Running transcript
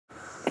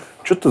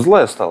Что ты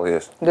злая стала,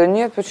 Ясь? Да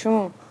нет,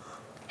 почему?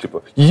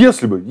 Типа,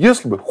 если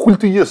бы, хуль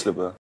ты если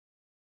бы.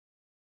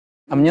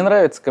 А мне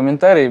нравятся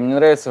комментарии, мне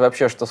нравится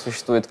вообще, что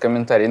существуют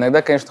комментарии.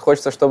 Иногда, конечно,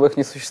 хочется, чтобы их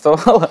не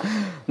существовало,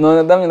 но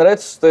иногда мне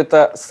нравится, что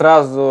это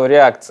сразу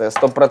реакция,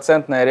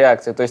 стопроцентная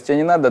реакция. То есть тебе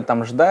не надо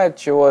там ждать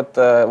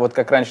чего-то, вот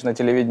как раньше на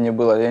телевидении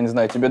было, я не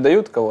знаю, тебе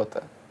дают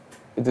кого-то,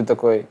 и ты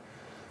такой,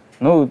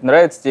 ну,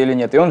 нравится тебе или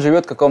нет. И он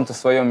живет в каком-то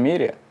своем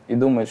мире и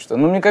думает, что...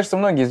 Ну, мне кажется,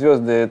 многие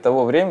звезды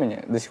того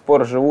времени до сих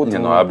пор живут... Не,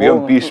 ну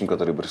объем писем,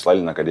 которые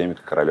прислали на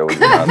академика Королева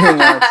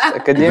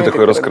 12. И ты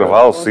такой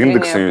раскрывал с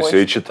индексами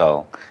все и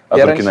читал. А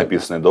только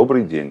написано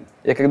 «Добрый день».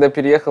 Я когда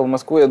переехал в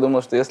Москву, я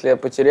думал, что если я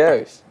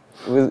потеряюсь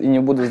и не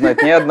буду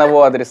знать ни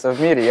одного адреса в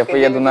мире, я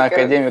поеду на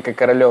академика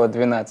Королева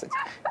 12.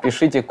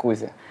 Пишите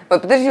Кузя.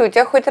 Вот подожди, у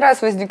тебя хоть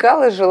раз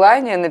возникало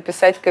желание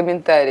написать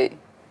комментарий?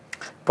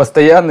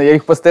 Постоянно, я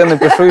их постоянно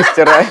пишу и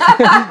стираю.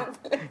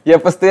 Я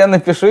постоянно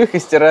пишу их и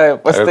стираю.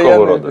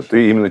 Какого рода?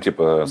 Ты именно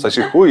типа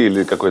соси хуй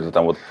или какой-то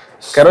там вот...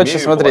 Короче,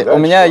 смотри, у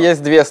меня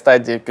есть две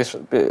стадии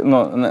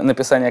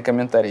написания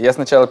комментариев. Я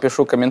сначала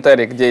пишу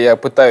комментарий, где я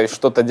пытаюсь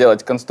что-то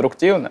делать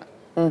конструктивно.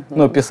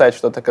 Ну, писать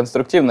что-то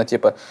конструктивно,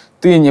 типа,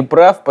 ты не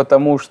прав,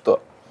 потому что...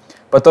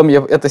 Потом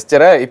я это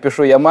стираю и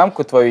пишу, я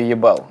мамку твою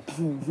ебал.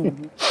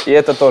 И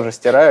это тоже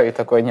стираю, и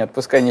такой, нет,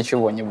 пускай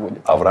ничего не будет.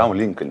 Авраам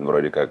Линкольн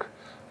вроде как,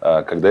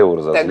 когда его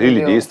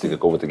разозлили действия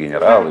какого-то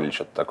генерала или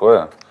что-то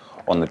такое,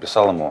 он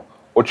написал ему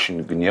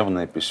очень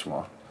гневное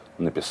письмо.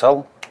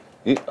 Написал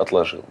и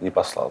отложил, не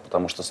послал.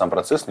 Потому что сам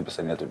процесс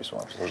написания этого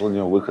письма служил для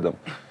него выходом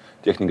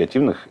тех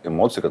негативных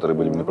эмоций, которые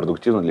были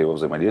непродуктивны для его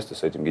взаимодействия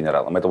с этим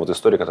генералом. Это вот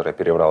история, которую я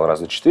переврал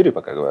раза 4,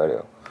 пока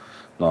говорил.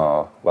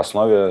 Но в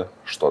основе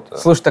что-то.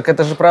 Слушай, так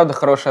это же правда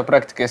хорошая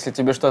практика. Если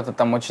тебе что-то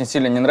там очень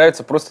сильно не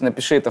нравится, просто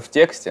напиши это в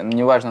тексте,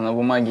 неважно, на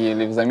бумаге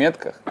или в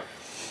заметках,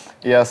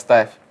 и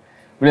оставь.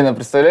 Блин, а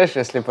представляешь,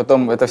 если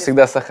потом это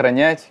всегда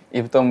сохранять,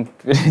 и потом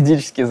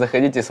периодически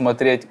заходить и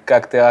смотреть,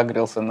 как ты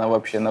агрился на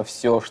вообще на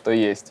все, что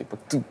есть. Типа,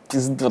 ты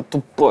пизда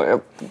тупая.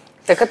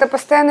 Так это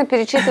постоянно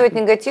перечитывать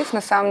негатив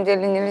на самом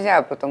деле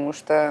нельзя, потому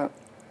что,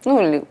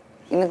 ну, или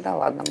иногда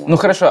ладно. Можно. Ну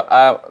хорошо,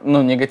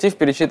 негатив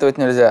перечитывать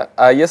нельзя.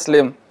 А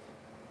если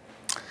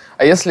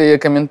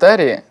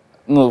комментарии,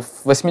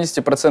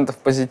 80%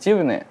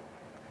 позитивные,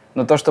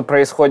 но то, что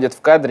происходит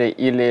в кадре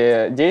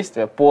или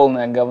действие,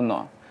 полное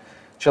говно.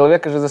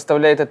 Человека же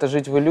заставляет это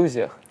жить в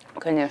иллюзиях.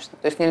 Конечно.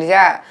 То есть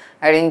нельзя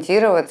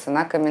ориентироваться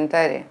на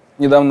комментарии.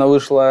 Недавно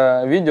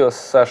вышло видео с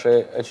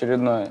Сашей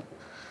очередное,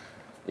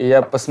 и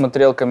я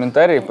посмотрел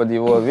комментарии под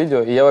его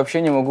видео, и я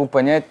вообще не могу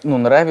понять,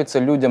 нравится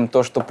людям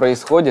то, что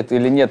происходит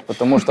или нет,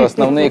 потому что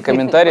основные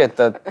комментарии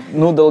это,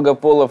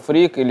 Долгополов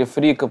фрик или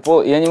фрика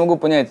пол. Я не могу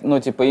понять,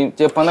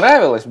 тебе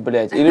понравилось,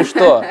 блядь, или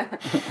что?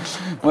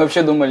 Мы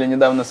вообще думали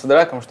недавно с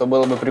Идраком, что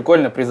было бы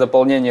прикольно при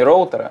заполнении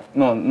роутера,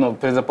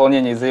 при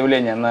заполнении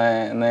заявления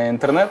на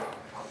интернет,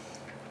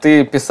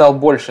 ты писал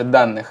больше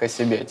данных о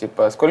себе,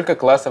 типа, сколько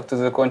классов ты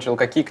закончил,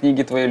 какие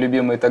книги твои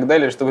любимые и так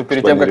далее, чтобы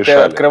перед тем, как ты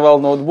открывал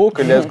ноутбук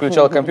или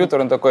отключал компьютер,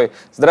 он такой,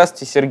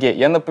 здравствуйте, Сергей,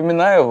 я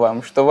напоминаю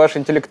вам, что ваш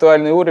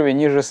интеллектуальный уровень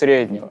ниже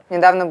среднего.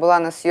 Недавно была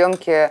на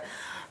съемке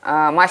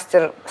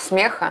 «Мастер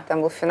смеха»,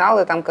 там был финал,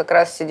 и там как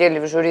раз сидели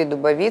в жюри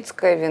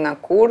Дубовицкая,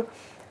 Винокур,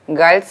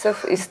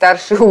 Гальцев и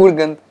старший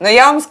Ургант. Но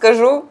я вам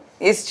скажу,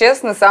 если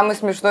честно, самый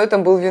смешной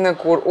там был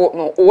Винокур,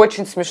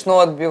 очень смешно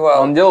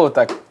отбивал. Он делал вот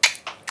так.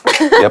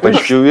 Я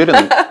почти уверен,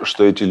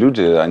 что эти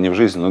люди, они в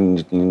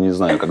жизни, не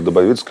знаю, как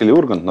Дубовицкий или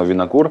Ургант, но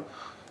Винокур,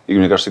 и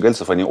мне кажется,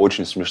 Гальцев, они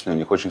очень смешные, у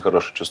них очень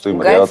хорошее чувство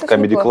юмора. Я от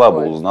Comedy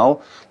Club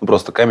узнал,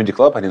 просто Comedy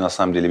Club, они на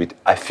самом деле ведь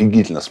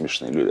офигительно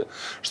смешные люди.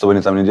 Что бы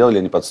они там ни делали,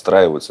 они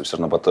подстраиваются все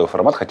равно под твой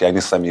формат, хотя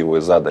они сами его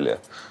и задали.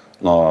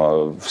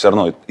 Но все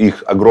равно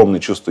их огромное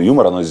чувство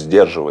юмора, оно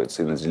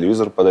сдерживается, и на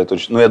телевизор подает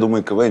очень... я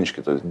думаю,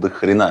 КВНчики, то есть до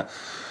хрена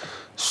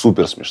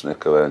супер смешных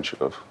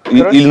КВНчиков.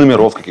 Или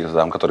номеров каких-то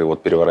там, которые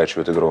вот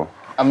переворачивают игру.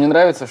 А мне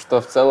нравится, что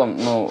в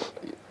целом,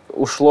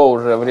 ушло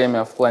уже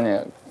время в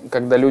плане,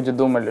 когда люди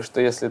думали, что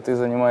если ты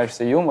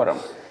занимаешься юмором,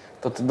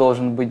 то ты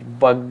должен быть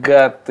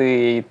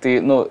богатый.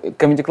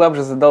 Comedy Club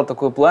же задал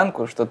такую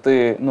планку, что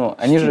ты,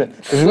 они же,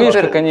 ты же видишь,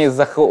 как они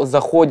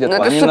заходят,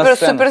 они на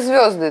сцену.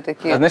 Суперзвезды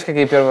такие. А знаешь, как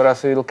я первый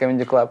раз увидел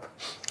Comedy Club?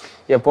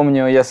 Я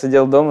помню, я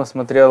сидел дома,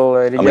 смотрел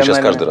региональное... А мы сейчас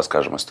каждый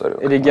расскажем историю.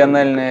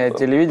 Региональное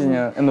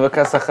телевидение,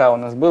 НВК Саха у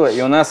нас было,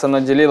 и у нас оно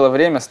делило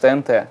время с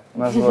ТНТ. У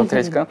нас был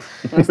третий канал.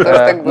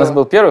 У нас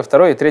был первый,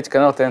 второй и третий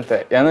канал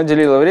ТНТ. И оно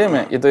делило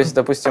время, и то есть,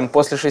 допустим,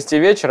 после 6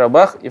 вечера,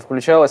 бах, и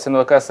включалась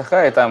НВК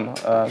Саха, и там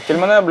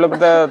Кельмане,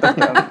 блюбда,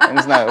 я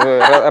не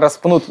знаю,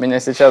 распнут меня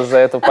сейчас за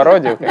эту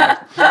пародию,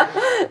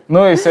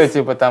 конечно. И все,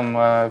 типа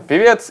там,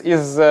 певец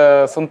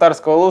из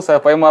Сунтарского Луса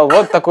поймал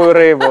вот такую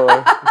рыбу.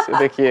 Все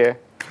такие...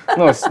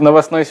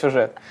 новостной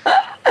сюжет.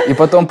 И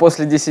потом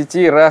после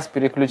 10 раз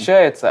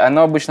переключается,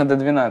 оно обычно до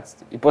 12.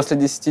 И после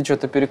 10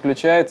 что-то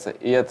переключается,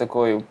 и я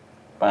такой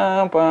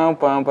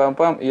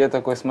пам-пам-пам-пам-пам, и я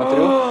такой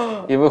смотрю,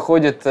 и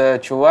выходит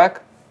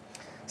чувак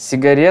с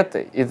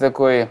сигаретой, и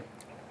такой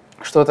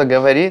что-то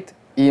говорит,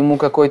 и ему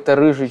какой-то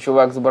рыжий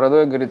чувак с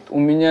бородой говорит,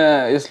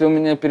 если у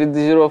меня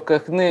передозировка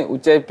хны, у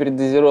тебя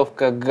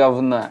передозировка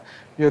говна.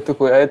 Я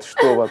такой, а это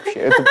что вообще?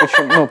 Это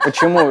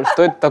почему?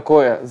 Что это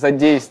такое за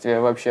действие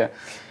вообще?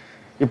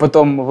 И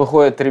потом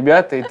выходят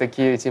ребята и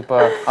такие,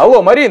 типа,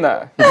 алло,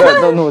 Марина!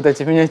 Да, вот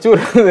эти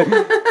миниатюры.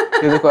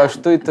 Я такой, а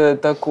что это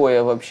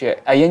такое вообще?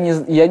 А я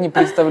не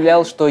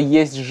представлял, что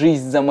есть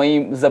жизнь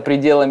за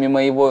пределами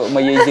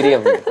моей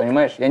деревни,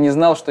 понимаешь? Я не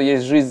знал, что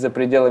есть жизнь за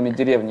пределами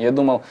деревни. Я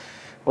думал,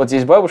 вот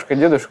есть бабушка,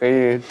 дедушка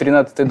и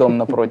 13-й дом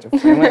напротив,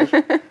 понимаешь?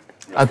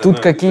 А тут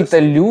какие-то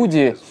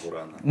люди,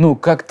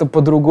 как-то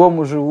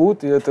по-другому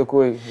живут, и я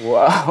такой,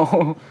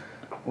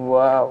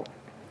 вау.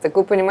 Так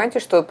вы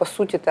понимаете, что по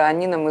сути-то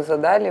они нам и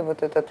задали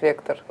вот этот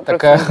вектор?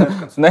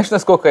 Знаешь,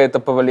 насколько это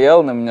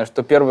повлияло на меня,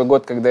 что первый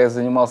год, когда я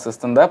занимался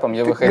стендапом,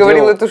 я выходил...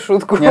 Говорил эту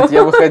шутку. Нет,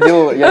 я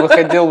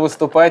выходил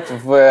выступать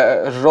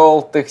в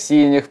желтых,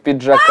 синих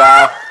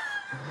пиджаках,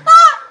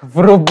 в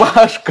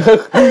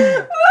рубашках.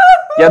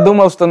 Я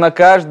думал, что на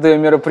каждое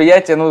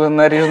мероприятие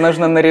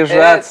нужно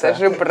наряжаться. Это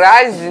же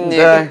праздник.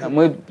 Да,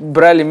 мы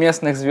брали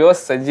местных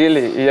звезд, садили,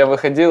 и я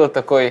выходил и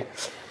такой,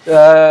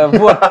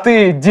 вот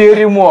ты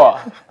дерьмо.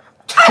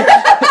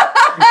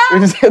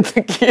 И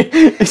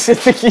все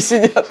такие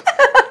сидят.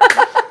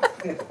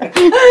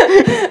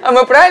 А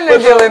мы правильно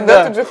делаем,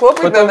 да? Тут же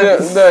хлопать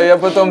надо. Я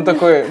потом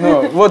такой,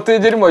 вот ты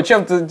дерьмо,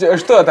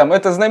 что там,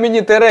 это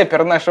знаменитый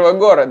рэпер нашего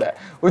города,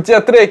 у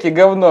тебя треки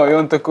говно. И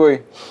он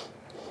такой,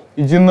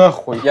 иди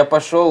нахуй. Я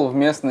пошел в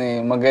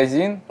местный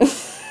магазин,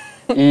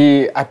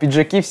 а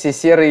пиджаки все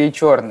серые и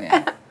черные.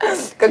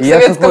 Как в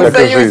Советском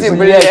Союзе,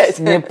 блядь.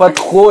 Не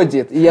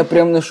подходит. И я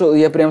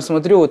прям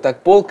смотрю, вот так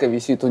полка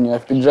висит у него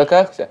в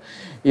пиджаках вся.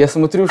 И я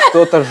смотрю,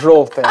 что-то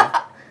желтое.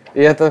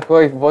 И я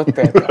такой, вот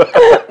это.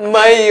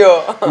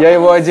 Мое. Я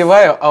его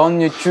одеваю, а он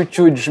мне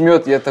чуть-чуть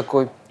жмет. Я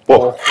такой,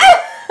 похуй.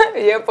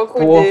 Я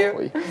похудею.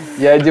 Похуй.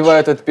 Я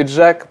одеваю этот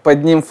пиджак,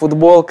 под ним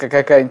футболка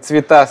какая-нибудь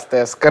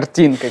цветастая, с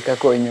картинкой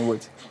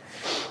какой-нибудь.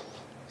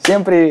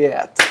 Всем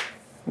привет.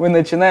 Мы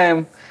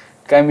начинаем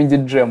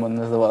Comedy Jam, он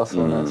назывался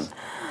у нас.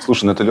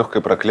 Слушай, это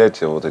легкое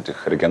проклятие вот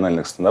этих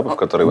региональных стендапов,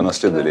 которые вы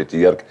наследовали, эти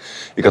яркие,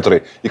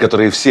 и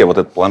которые все, вот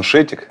этот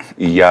планшетик,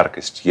 и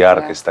яркость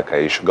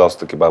такая, еще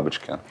галстуки,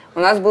 бабочки. У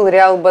нас был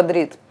Реал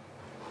Мадрид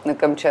на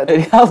Камчатке.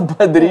 Реал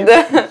Мадрид?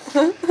 Да.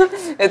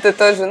 Это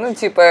тоже,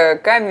 типа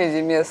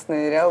комедий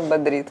местный, Реал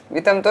Мадрид. И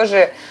там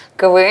тоже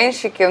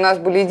КВНщики, у нас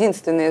были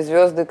единственные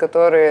звезды,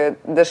 которые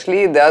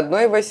дошли до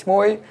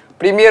 1/8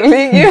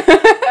 премьер-лиги,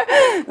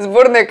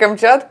 сборная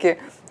Камчатки.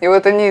 И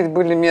вот они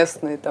были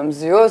местные там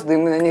звезды, и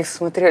мы на них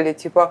смотрели,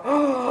 типа,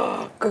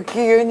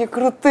 какие они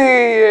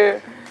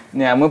крутые.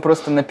 Не, мы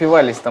просто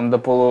напивались там до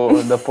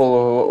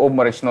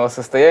полуобморочного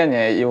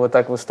состояния и вот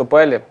так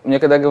выступали. Мне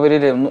когда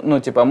говорили,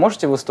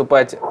 можете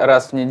выступать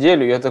раз в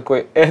неделю, я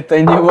такой, это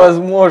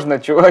невозможно,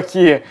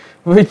 чуваки.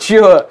 Вы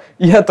чё?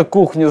 Я-то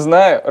кухню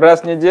знаю,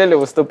 раз в неделю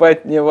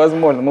выступать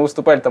невозможно. Мы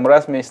выступали там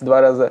раз в месяц, 2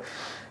 раза,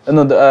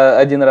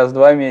 1 раз в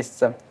 2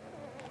 месяца.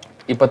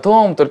 И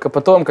только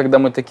потом, когда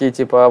мы такие,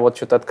 типа, вот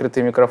что-то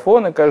открытые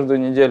микрофоны каждую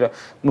неделю,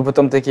 мы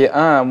потом такие,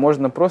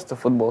 можно просто в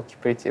футболке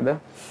прийти, да?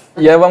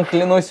 Я вам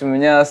клянусь, у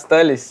меня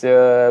остались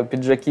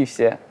пиджаки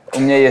все.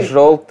 У меня есть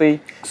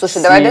желтый, Слушай,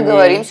 синий. давай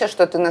договоримся,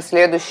 что ты на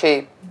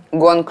следующий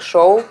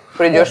гонг-шоу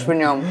придешь в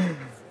нем.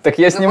 Так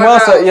я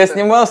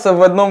снимался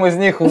в одном из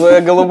них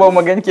в голубом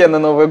огоньке на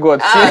Новый год.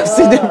 В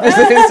синем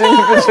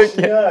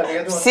пиджаке.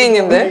 В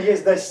синем, да?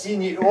 Есть, да,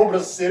 синий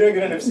образ Сереги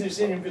в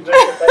синем пиджаке.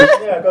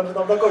 Точняк, он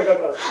там такой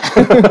как раз.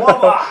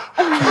 Опа!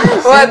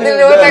 Вот, ты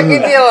его так и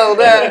делал,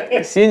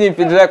 да. Синий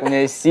пиджак, у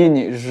меня есть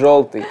синий,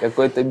 желтый,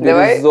 какой-то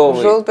Давай бирюзовый.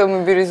 в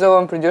желтом и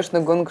бирюзовом придешь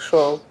на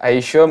гонг-шоу. А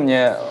еще у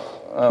меня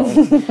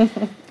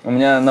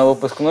на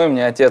выпускной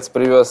мне отец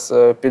привез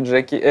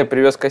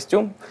привез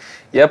костюм.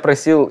 Я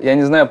просил, я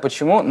не знаю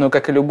почему, но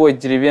как и любой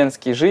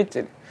деревенский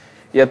житель,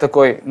 я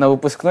такой, на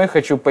выпускной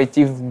хочу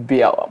пойти в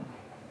белом.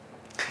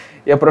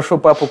 Я прошу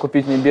папу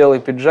купить мне белый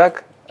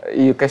пиджак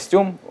и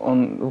костюм.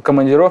 Он в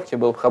командировке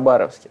был в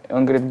Хабаровске.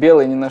 Он говорит,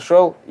 белый не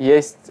нашел,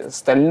 есть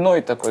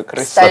стальной такой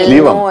красивый.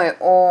 Стальной,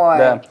 ой.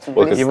 Да.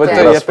 Вот И вот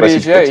я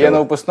приезжаю, я на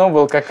выпускном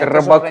был как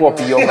робокоп,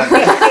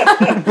 ёбаный.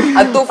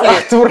 А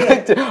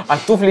туфли? А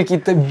туфли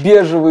какие-то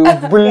бежевые,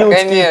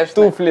 ублюдские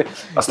туфли.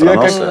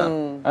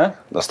 Остроносые?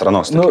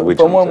 Остроносые такие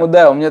вытянутые. По-моему,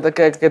 да, у меня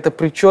такая какая-то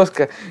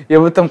прическа. Я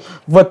в этом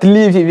в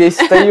отливе весь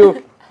стою.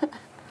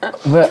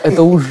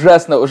 Это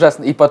ужасно,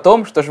 ужасно. И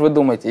потом, что же вы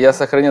думаете, я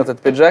сохранил этот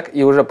пиджак,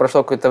 и уже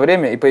прошло какое-то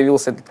время, и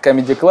появился этот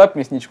Comedy Club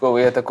Мясничкова,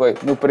 и я такой,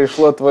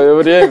 пришло твое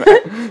время,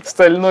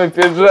 стальной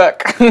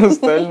пиджак,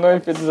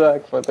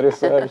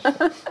 потрясающе.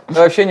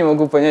 Вообще не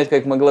могу понять,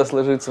 как могла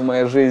сложиться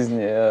моя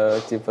жизнь,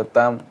 типа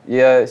там.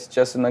 Я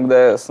сейчас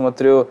иногда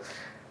смотрю,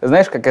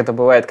 знаешь, как это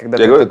бывает, когда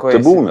ты такой... Ты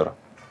бы умер.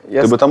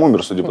 Ты бы там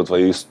умер, судя по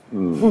твоим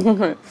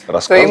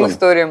рассказам. Твоим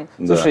историям.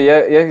 Да. Слушай,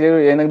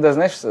 я иногда,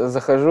 знаешь,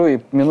 захожу и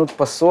минут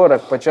по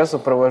 40, по часу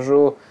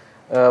провожу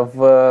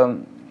в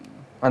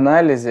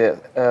анализе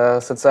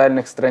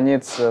социальных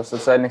страниц в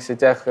социальных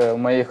сетях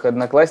моих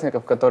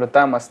одноклассников, которые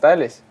там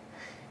остались.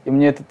 И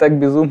мне это так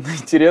безумно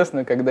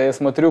интересно, когда я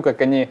смотрю,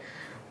 как они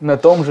на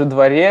том же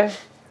дворе,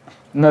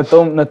 на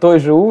той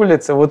же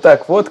улице вот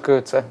так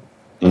фоткаются.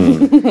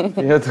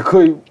 Я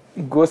такой,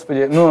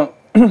 господи, ну,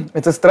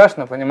 это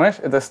страшно, понимаешь?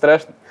 Это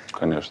страшно.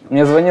 Конечно.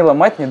 Мне звонила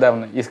мать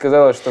недавно и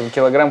сказала, что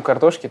килограмм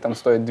картошки там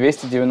стоит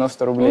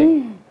 290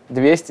 рублей.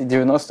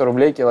 290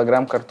 рублей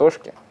килограмм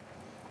картошки.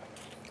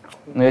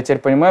 Но я теперь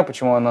понимаю,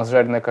 почему у нас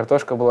жареная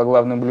картошка была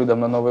главным блюдом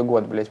на Новый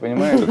год, блядь,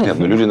 понимаешь? Так нет,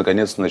 ну люди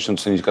наконец-то начнут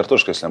ценить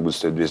картошку, если она будет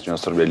стоить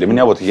 290 рублей. Для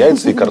меня вот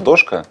яйца и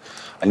картошка,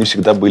 они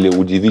всегда были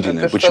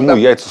удивительные. Почему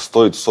яйца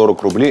стоят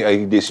 40 рублей, а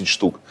их 10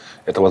 штук?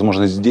 Это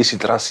возможность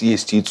 10 раз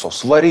есть яйцо,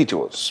 сварить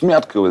его, с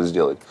мяткой его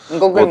сделать.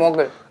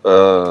 Гоголь-моголь.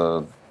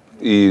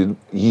 И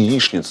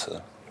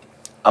яичница,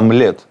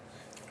 омлет.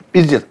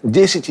 Пиздец,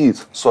 10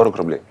 яиц, 40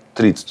 рублей,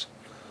 30.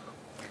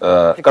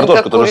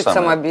 Картошка тоже самое.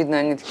 Курицам обидно,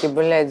 они такие,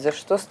 блядь, за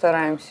что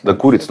стараемся? Да,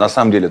 курица, на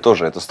самом деле,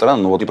 тоже это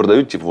странно. Но вот и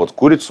продают, типа, вот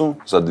курицу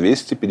за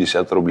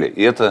 250 рублей.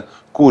 И это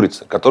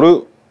курица,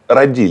 которую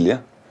родили,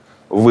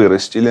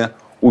 вырастили,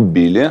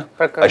 убили,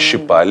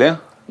 ощипали.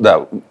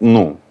 Да,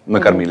 ну,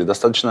 накормили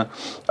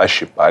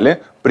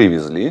достаточно.Ощипали,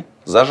 привезли,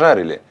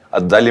 зажарили.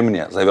 Отдали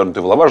мне,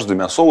 завернутый в лаваш с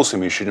 2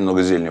 соусами, еще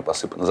немного зеленью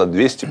посыпано, за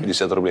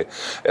 250 рублей.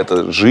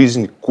 Это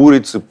жизнь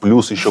курицы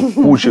плюс еще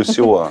куча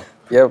всего.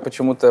 Я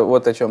почему-то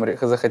вот о чем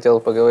захотел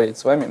поговорить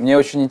с вами. Мне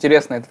очень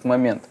интересно этот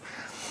момент.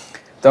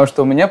 Потому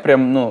что у меня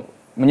прям, ну,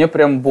 мне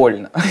прям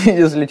больно,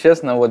 если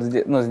честно, вот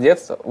с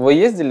детства. Вы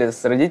ездили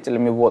с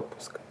родителями в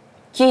отпуск?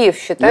 Киев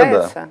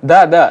считается?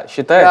 Да,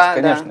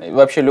 считается, конечно. Да.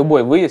 Вообще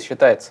любой выезд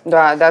считается.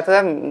 Да,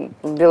 тогда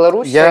в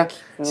Беларусь. Я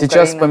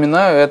сейчас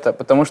вспоминаю это,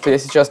 потому что я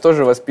сейчас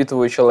тоже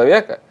воспитываю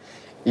человека.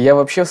 И я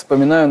вообще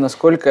вспоминаю,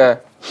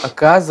 насколько,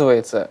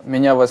 оказывается,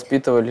 меня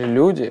воспитывали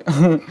люди,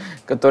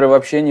 которые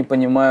вообще не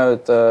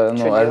понимают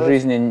о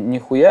жизни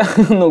нихуя,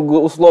 ну,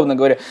 условно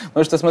говоря.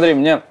 Потому что,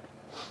 смотри,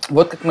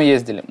 вот как мы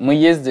ездили. Мы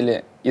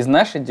ездили из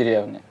нашей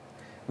деревни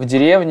в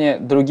деревни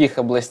других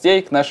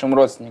областей к нашим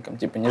родственникам,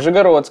 типа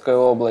Нижегородская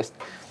область,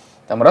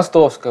 там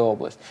Ростовская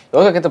область. И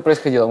вот как это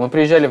происходило. Мы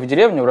приезжали в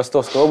деревню в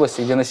Ростовской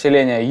области, где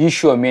население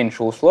еще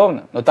меньше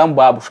условно, но там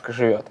бабушка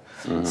живет.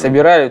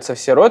 Собираются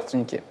все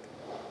родственники.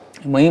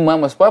 Мои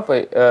мама с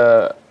папой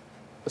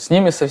с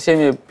ними со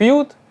всеми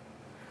пьют,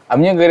 а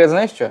мне говорят,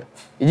 знаешь что,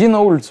 иди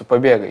на улицу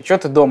побегай, что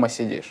ты дома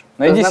сидишь?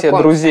 Найди себе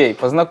друзей,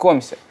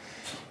 познакомься.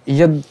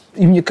 И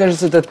мне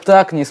кажется, это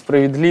так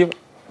несправедливо.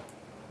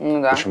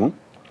 Ну да. Почему?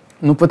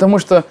 Ну, потому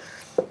что,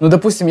 ну,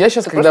 допустим, я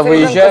сейчас, когда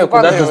выезжаю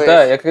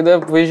куда-то, я когда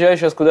выезжаю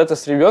сейчас куда-то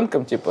с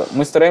ребенком, типа,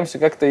 мы стараемся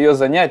как-то ее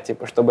занять,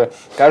 типа, чтобы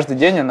каждый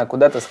день она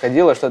куда-то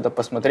сходила, что-то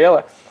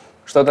посмотрела,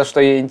 что-то,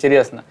 что ей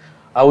интересно.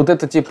 А вот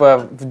это,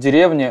 типа, в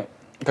деревне,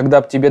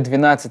 когда тебе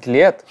 12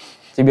 лет,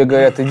 тебе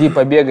говорят, иди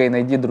побегай,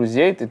 найди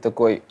друзей, ты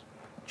такой,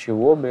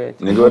 чего, блядь?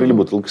 Мне говорили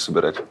бутылки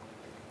собирать.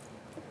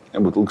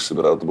 Я бутылки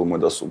собирал, это был мой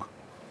досуг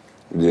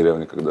в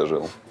деревне, когда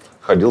жил.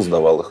 Ходил,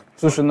 сдавал их.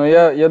 Слушай, ну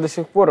я до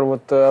сих пор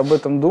вот об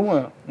этом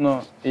думаю,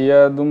 но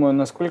я думаю,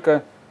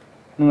 насколько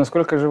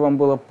же вам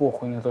было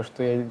похуй на то,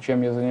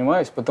 чем я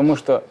занимаюсь, потому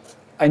что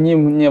они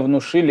мне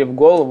внушили в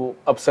голову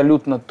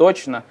абсолютно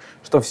точно,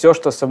 что все,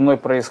 что со мной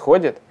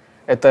происходит,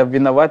 это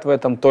виноват в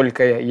этом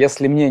только я.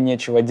 Если мне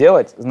нечего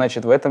делать,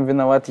 значит, в этом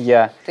виноват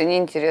я. Ты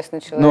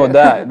неинтересный человек. Ну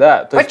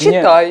да.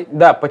 Почитай.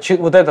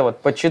 Вот это вот,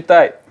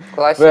 почитай.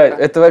 Классика.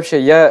 Это вообще,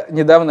 я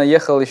недавно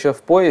ехал еще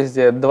в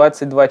поезде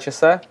 22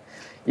 часа,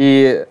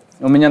 и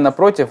у меня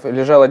напротив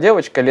лежала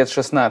девочка лет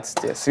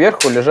 16,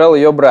 сверху лежал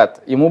ее брат,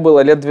 ему было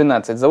лет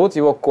 12, зовут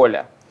его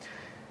Коля.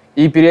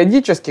 И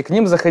периодически к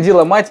ним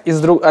заходила мать,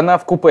 она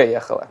в купе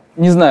ехала.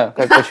 Не знаю,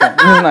 как почему,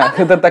 не знаю,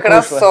 это так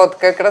вышло.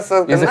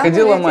 Красотка. И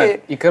заходила мать,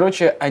 и,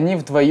 короче, они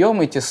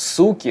вдвоем, эти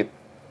суки,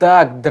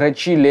 так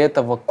дрочили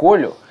этого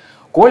Колю.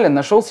 Коля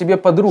нашел себе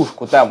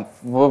подружку там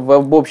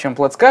в общем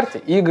плацкарте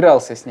и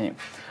игрался с ней.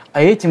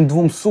 А этим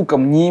 2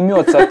 сукам не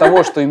имется от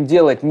того, что им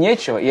делать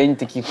нечего, и они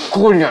такие,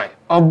 Коля,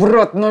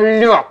 обратно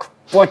ляг,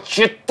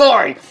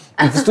 почитай.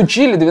 И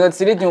стучили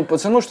 12-летнему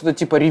пацану что-то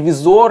типа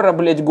ревизора,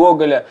 блядь,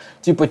 Гоголя,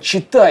 типа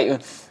читай.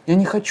 Я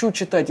не хочу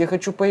читать, я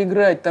хочу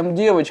поиграть, там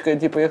девочка,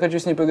 типа, я хочу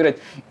с ней поиграть.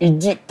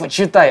 Иди,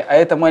 почитай. А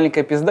эта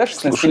маленькая пизда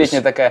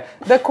 16-летняя такая,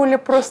 да Коля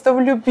просто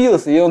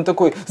влюбился. И он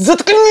такой,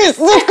 заткнись!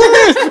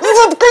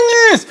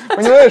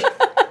 Понимаешь?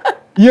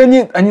 И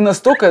они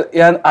настолько...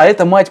 А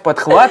эта мать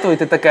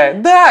подхватывает и такая,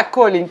 да,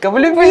 Коленька,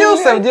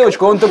 влюбился в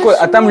девочку. Он такой,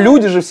 а там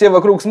люди же все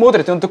вокруг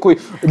смотрят, и он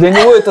такой, для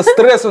него это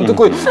стресс, он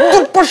такой,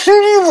 да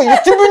пошли вы, я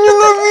тебя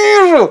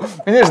ненавижу.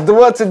 Понимаешь,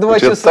 22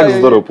 часа... Так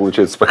здорово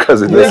получается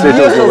показывать, да,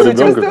 светил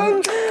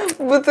ребенка.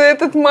 Будто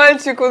этот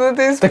мальчик, он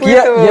это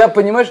испытывал. Так я,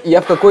 понимаешь,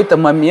 я в какой-то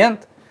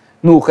момент,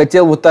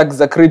 хотел вот так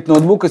закрыть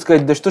ноутбук и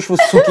сказать, да что ж вы,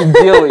 суки,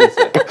 делаете?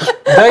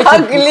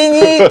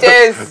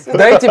 Оглянитесь!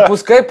 Дайте,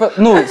 пускай,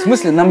 в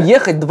смысле, нам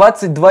ехать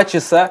 22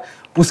 часа,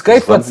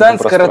 пускай пацан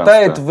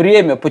скоротает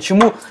время.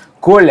 Почему?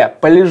 Коля,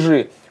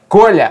 полежи.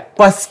 Коля,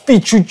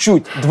 поспи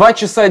чуть-чуть. 2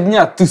 часа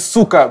дня, ты,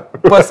 сука,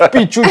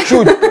 поспи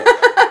чуть-чуть.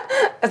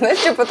 Знаешь,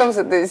 что потом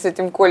с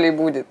этим Колей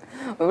будет?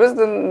 Он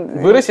просто...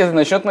 Вырастет и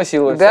начнет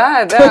насиловать.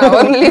 Да,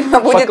 он либо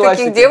будет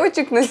таких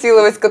девочек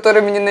насиловать, с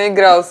которыми не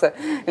наигрался,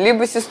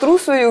 либо сестру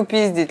свою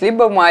пиздить,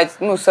 либо мать,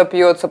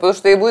 сопьется, потому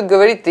что ей будет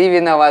говорить, ты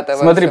виновата.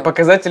 Смотри,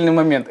 показательный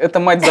момент. Эта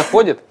мать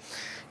заходит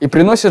и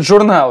приносит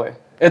журналы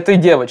этой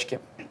девочке.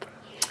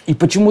 И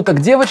почему-то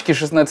к девочке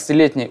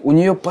 16-летней у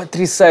нее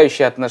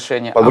потрясающие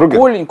отношения. Подруги? А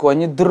Коленьку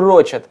они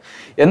дрочат.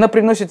 И она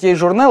приносит ей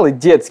журналы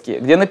детские,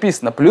 где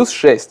написано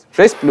 +6,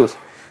 6+,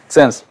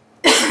 ценз.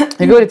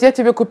 И говорит, я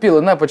тебе купила,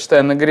 на,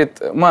 почитай. Она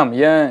говорит, мам,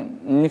 я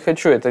не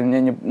хочу, это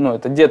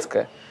это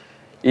детское.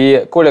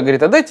 И Коля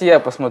говорит, а дайте я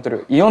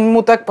посмотрю. И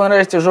ему так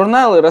понравились эти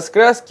журналы,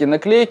 раскраски,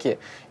 наклейки.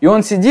 И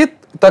он сидит,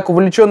 так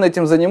увлеченно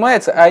этим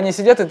занимается, а они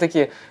сидят и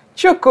такие...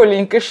 Че,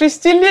 Коленька,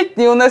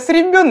 6-летний у нас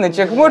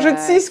ребеночек,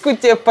 может сиську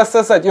тебе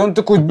пососать? И он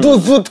такой, да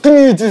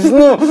заткнитесь,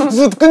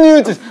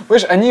 заткнитесь.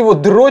 Понимаешь, они его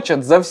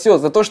дрочат за все,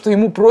 за то, что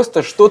ему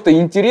просто что-то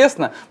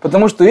интересно,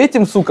 потому что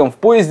этим сукам в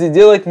поезде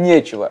делать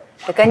нечего.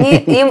 Так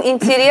им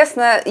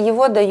интересно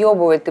его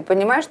доебывать. Ты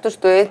понимаешь,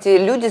 что эти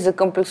люди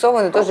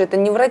закомплексованы тоже, это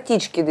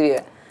невротички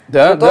две,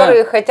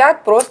 которые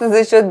хотят просто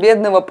за счет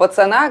бедного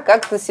пацана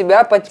как-то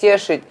себя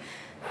потешить.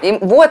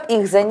 Вот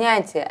их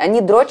занятие. Они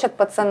дрочат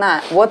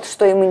пацана. Вот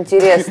что им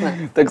интересно.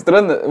 Так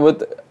странно.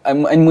 Вот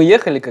мы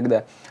ехали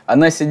когда,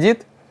 она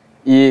сидит,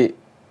 и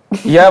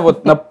я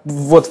вот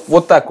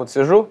так вот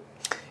сижу,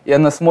 и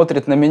она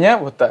смотрит на меня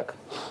вот так.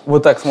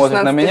 Вот так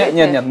смотрит на меня.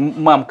 Нет,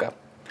 мамка.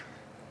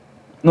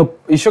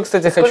 Еще,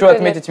 кстати, хочу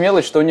отметить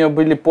мелочь, что у нее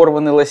были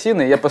порваны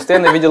лосины. Я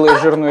постоянно видел ее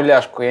жирную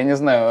ляжку. Я не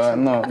знаю,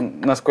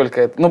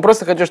 насколько это...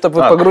 просто хочу,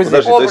 чтобы вы погрузили...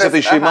 Подожди, то есть это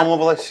еще и мама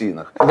в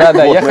лосинах.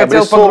 Да, я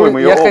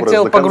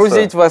хотел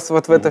погрузить вас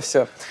вот в это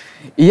все.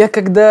 И я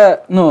когда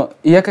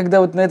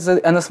вот на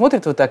это... Она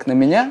смотрит вот так на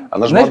меня...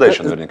 Она же молодая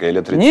еще наверняка,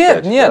 или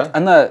 35, Нет,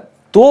 она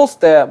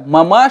толстая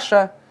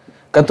мамаша,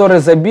 которая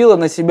забила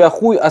на себя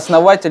хуй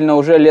основательно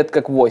уже лет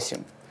как 8.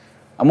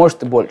 А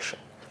может и больше.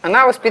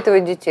 Она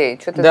воспитывает детей.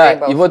 Что ты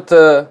заебался? И вот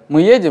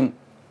мы едем,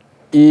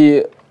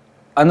 и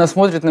она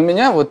смотрит на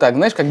меня вот так,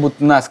 знаешь, как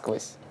будто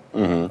насквозь.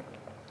 Угу.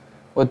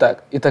 Вот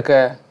так. И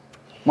такая,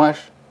 Маш,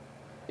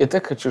 я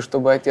так хочу,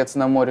 чтобы отец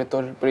на море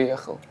тоже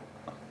приехал.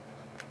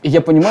 И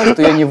я понимаю,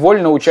 что я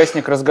невольно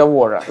участник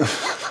разговора.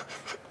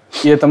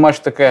 И эта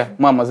Маша такая,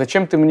 мама,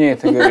 зачем ты мне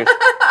это говоришь?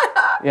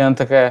 И она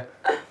такая,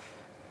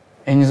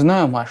 я не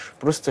знаю, Маш,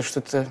 просто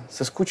что-то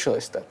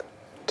соскучилась так.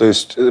 То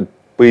есть...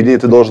 По идее,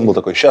 ты должен был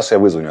такой, сейчас я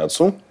вызвоню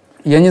отцу.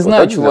 Я не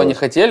знаю, чего они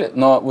хотели,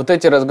 но вот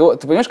эти разговоры...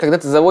 Ты понимаешь, когда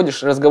ты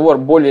заводишь разговор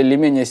более или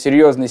менее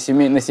серьезный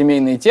на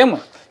семейные темы,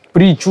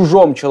 при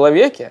чужом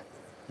человеке...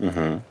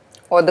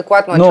 У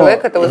адекватного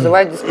человека это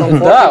вызывает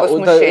дискомфорт и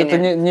возмущение. Это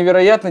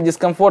невероятный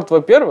дискомфорт,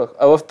 во-первых.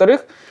 А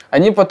во-вторых,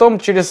 они потом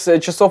через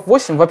часов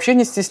 8 вообще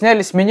не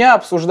стеснялись меня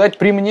обсуждать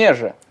при мне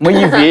же.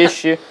 Мои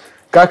вещи,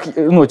 как,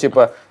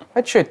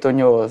 а что это у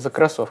него за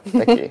кроссовки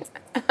такие?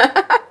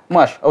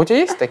 Маш, а у тебя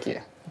есть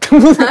такие?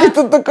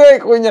 Это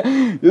такая хуйня.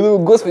 Я думаю,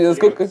 господи,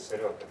 насколько...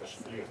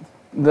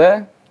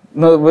 Да?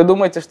 Но вы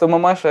думаете, что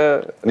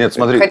мамаша... Нет,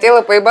 смотри.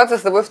 Хотела поебаться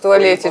с тобой в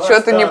туалете.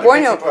 Что, ты не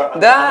понял?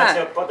 Да. Она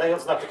тебе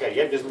подает знак такая,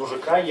 я без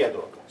мужика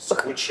еду,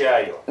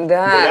 скучаю.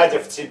 Да. Глядя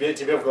в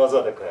тебе в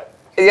глаза такая.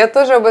 Я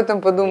тоже об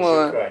этом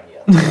подумала.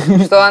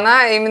 Что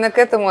она именно к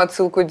этому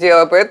отсылку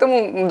делала.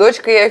 Поэтому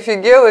дочка и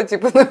офигела,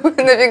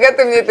 нафига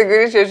ты мне это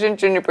говоришь, я же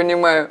ничего не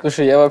понимаю.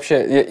 Слушай,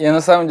 я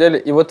на самом деле...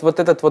 И вот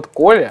этот вот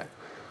Коля...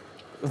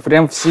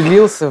 прям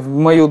вселился в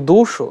мою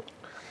душу.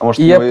 А может,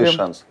 у него есть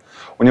шанс?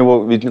 У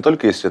него ведь не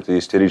только есть эта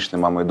истеричная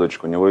мама и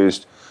дочка, у него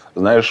есть,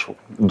 знаешь,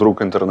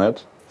 друг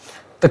интернет.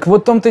 Так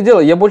вот в том-то и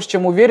дело. Я больше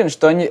чем уверен,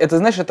 что они... Это,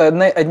 знаешь, это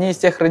одни из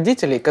тех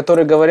родителей,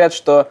 которые говорят,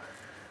 что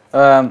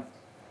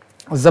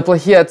за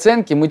плохие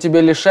оценки мы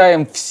тебя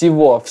лишаем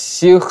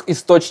всех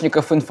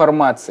источников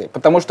информации.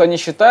 Потому что они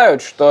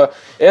считают, что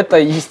это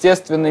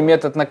естественный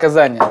метод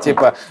наказания.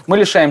 Типа, мы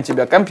лишаем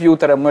тебя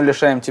компьютера, мы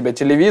лишаем тебя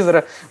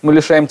телевизора, мы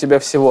лишаем тебя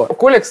всего.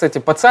 Коля, кстати,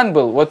 пацан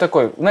был вот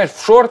такой, знаешь,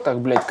 в шортах,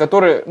 блядь,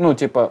 который,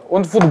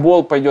 он в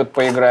футбол пойдет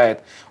поиграет.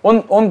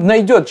 Он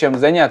найдет чем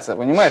заняться,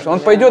 понимаешь? Он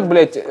пойдет,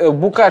 блядь,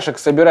 букашек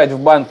собирать в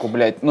банку,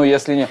 блядь,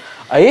 если не...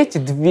 А эти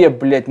две,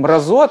 блядь,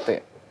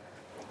 мразоты...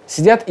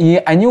 Сидят, и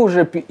они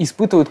уже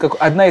испытывают,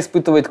 одна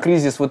испытывает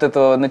кризис вот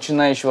этого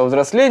начинающего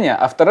взросления,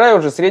 а вторая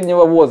уже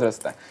среднего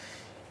возраста.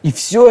 И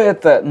все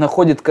это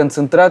находит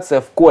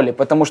концентрация в Коле,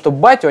 потому что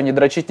батю они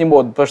дрочить не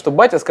могут, потому что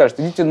батя скажет,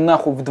 идите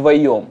нахуй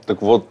вдвоем.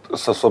 Так вот,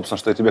 собственно,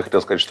 что я тебе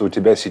хотел сказать, что у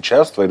тебя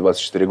сейчас, твои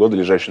 24 года,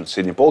 лежащие на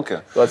соседней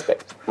полке... 25.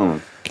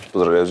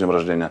 Поздравляю с днем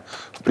рождения.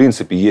 В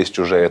принципе, есть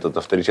уже этот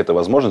авторитет и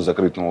возможность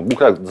закрыть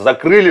ноутбук.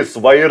 Закрыли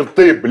свои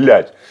рты,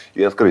 блядь!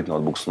 И открыть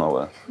ноутбук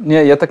снова.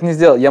 Не, я так не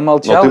сделал, я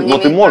молчал. Но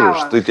ты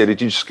можешь, ты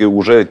теоретически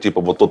уже,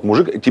 вот тот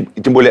мужик, и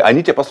тем более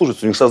они тебя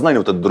послушают, у них сознание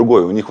вот это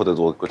другое, у них вот это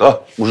вот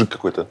какой-то, мужик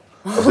какой-то.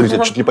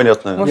 Смотрите, что-то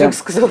непонятное. Мужик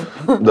сказал.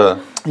 Да.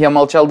 Я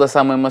молчал до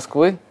самой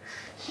Москвы,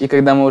 и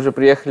когда мы уже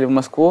приехали в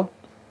Москву,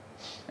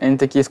 они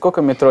такие,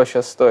 сколько метро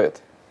сейчас стоит?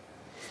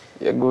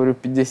 Я говорю,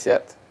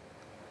 50.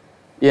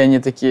 И они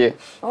такие,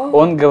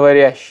 он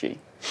говорящий.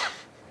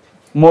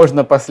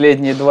 можно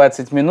последние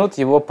 20 минут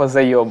его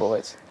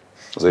позаебывать.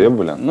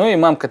 Заебывали? Ну и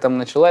мамка там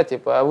начала,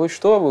 типа, а вы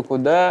что, вы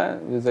куда,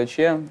 вы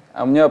зачем?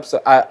 А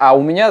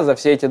у меня за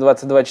все эти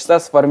 22 часа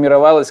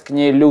сформировалась к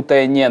ней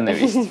лютая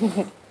ненависть,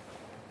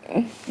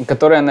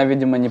 которой она,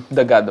 видимо, не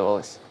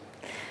догадывалась.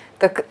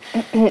 Так,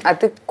 а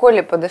ты к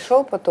Коле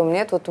подошел потом,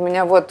 нет? Вот у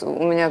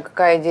меня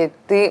какая идея.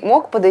 Ты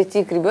мог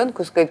подойти к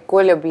ребенку и сказать: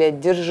 Коля, блядь,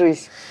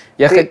 держись.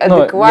 Ты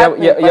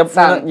адекватный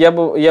пацан. Я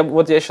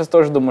сейчас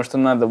тоже думаю, что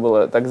надо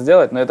было так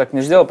сделать, но я так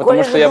не сделал,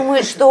 потому что Коля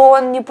думает, что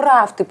он не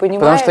прав, ты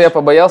понимаешь? Потому что я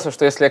побоялся,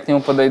 что если я к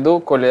нему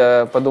подойду,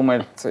 Коля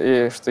подумает,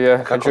 что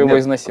я хочу его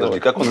изнасиловать. Подожди,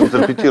 как он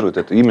интерпретирует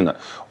это? Именно,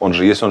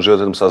 если он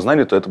живет в этом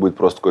сознании, то это будет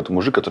просто какой-то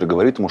мужик, который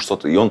говорит ему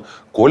что-то, и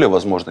Коля,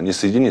 возможно, не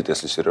соединит,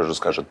 если Сережа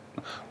скажет: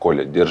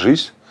 Коля,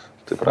 держись.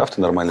 Ты прав, ты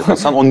нормальный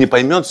пацан. Он не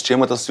поймет, с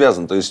чем это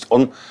связано. То есть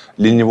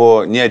для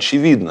него не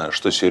очевидно,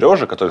 что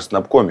Сережа, который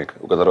стендап-комик,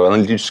 у которого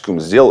аналитический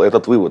ум, сделал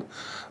этот вывод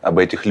об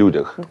этих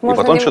людях. И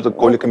потом что-то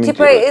Коля комментирует.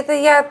 Типа, это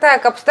я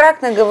так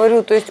абстрактно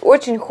говорю. То есть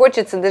очень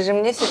хочется даже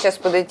мне сейчас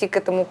подойти к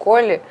этому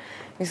Коле,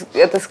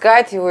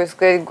 отыскать его и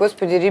сказать: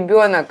 Господи,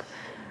 ребенок,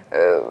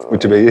 у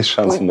тебя есть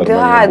шанс на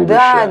нормальное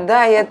будущее.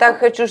 Да, я так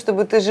хочу,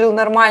 чтобы ты жил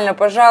нормально.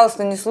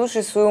 Пожалуйста, не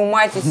слушай свою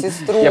мать и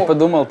сестру. Я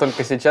подумал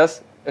только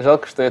сейчас,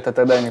 жалко, что я это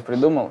тогда не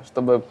придумал,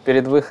 чтобы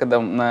перед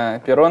выходом на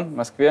перрон в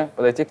Москве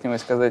подойти к нему и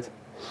сказать: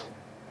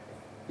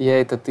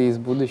 я это ты из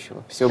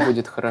будущего, все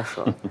будет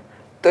хорошо.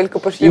 Только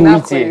пошли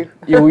нахуй.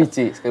 И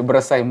уйти.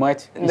 Бросай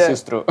мать и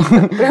сестру.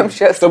 Прямо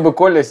сейчас. Чтобы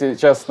Коля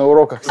сейчас на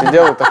уроках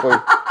сидел и такой: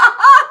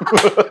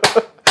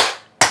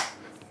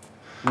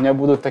 у меня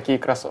будут такие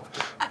кроссовки.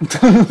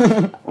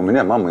 У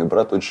меня мама и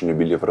брат очень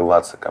любили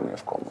врываться ко мне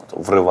в комнату.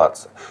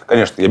 Врываться.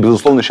 Конечно, я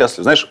безусловно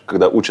счастлив. Знаешь,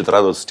 когда учат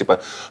радоваться, типа: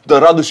 да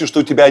радуйся,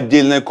 что у тебя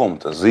отдельная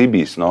комната.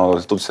 Заебись. Но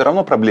тут все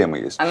равно проблемы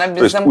есть. Она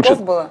без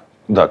замков была?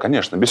 Да,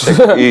 конечно, без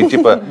всяких. И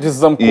типа, без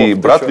замков, и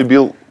брат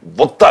любил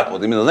вот так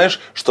вот, именно,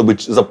 знаешь, чтобы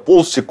за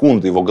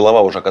полсекунды его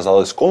голова уже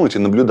оказалась в комнате,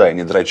 наблюдая,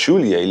 не драчу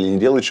ли я или не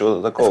делаю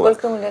чего-то такого.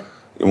 Сколько ему лет?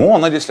 Ему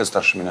она 10 лет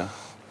старше меня.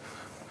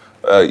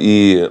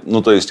 И,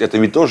 то есть, это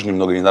ведь тоже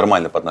немного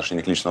ненормально по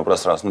отношению к личному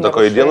пространству. Но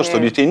такое дело, что у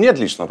детей нет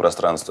личного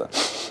пространства.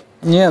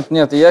 Нет,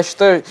 я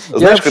считаю...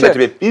 Знаешь, когда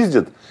тебя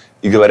пиздят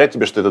и говорят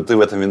тебе, что это ты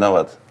в этом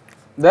виноват.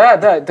 Да,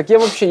 так я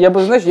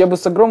бы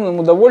с огромным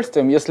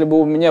удовольствием, если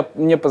бы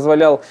мне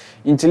позволял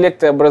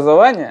интеллект и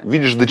образование...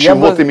 Видишь, до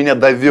чего ты меня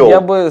довел.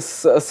 Я бы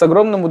с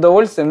огромным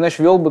удовольствием,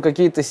 вел бы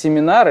какие-то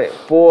семинары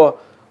по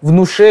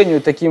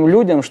внушению таким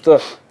людям, что,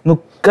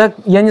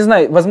 я не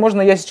знаю,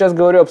 возможно, я сейчас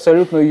говорю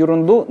абсолютную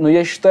ерунду, но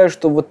я считаю,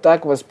 что вот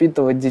так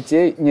воспитывать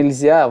детей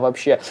нельзя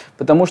вообще,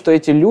 потому что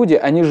эти люди,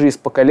 они же из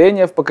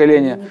поколения в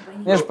поколение,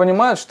 они же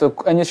понимают, что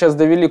они сейчас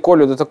довели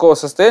Колю до такого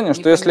состояния,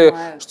 что если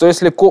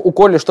у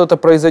Коли что-то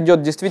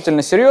произойдет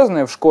действительно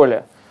серьезное в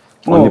школе,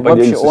 он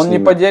не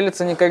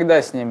поделится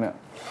никогда с ними,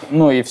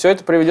 и все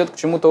это приведет к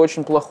чему-то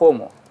очень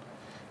плохому.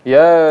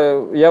 Я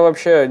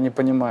вообще не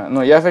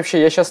понимаю. Я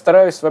сейчас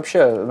стараюсь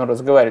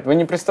разговаривать. Вы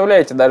не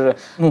представляете даже,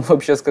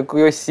 вообще с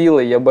какой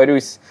силой я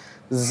борюсь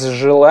с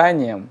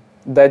желанием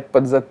дать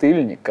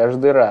подзатыльник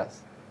каждый раз.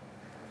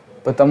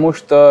 Потому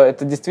что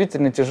это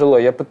действительно тяжело.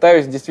 Я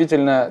пытаюсь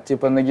действительно,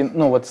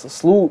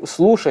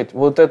 слушать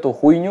вот эту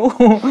хуйню,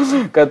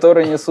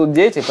 которую несут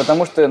дети,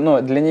 потому что,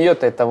 для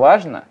нее-то это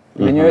важно.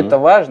 Для нее это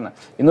важно.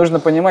 И нужно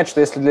понимать, что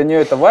если для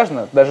нее это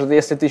важно, даже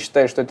если ты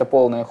считаешь, что это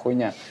полная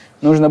хуйня,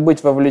 нужно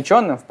быть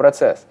вовлеченным в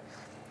процесс.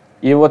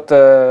 И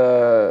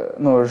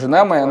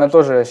жена моя, она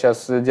тоже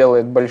сейчас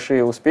делает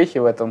большие успехи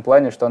в этом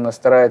плане, что она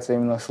старается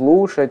именно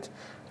слушать,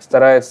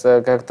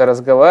 старается как-то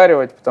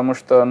разговаривать, потому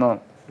что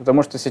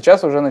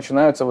сейчас уже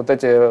начинаются вот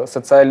эти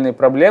социальные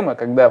проблемы,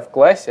 когда в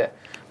классе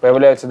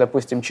появляются,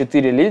 допустим,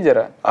 4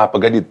 лидера.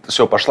 Погоди,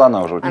 все, пошла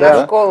она уже у тебя,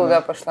 Она в школу,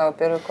 пошла, в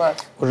первый класс.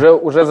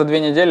 Уже за 2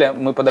 недели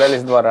мы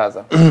подрались 2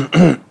 раза.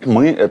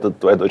 Мы — это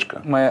твоя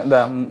дочка?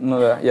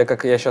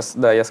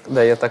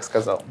 Я так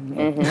сказал.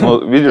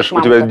 Видишь,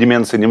 у тебя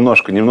деменция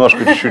немножко,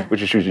 чуть-чуть, по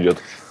чуть-чуть идет.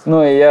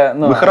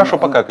 Мы хорошо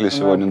покакали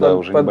сегодня,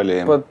 уже не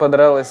болеем.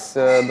 Подралась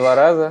 2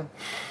 раза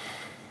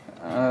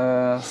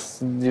с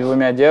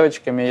 2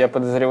 девочками. Я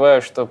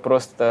подозреваю, что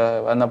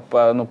просто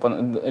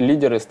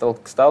лидеры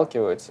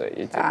сталкиваются.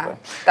 И,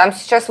 Там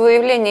сейчас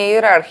выявление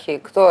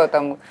иерархии. Кто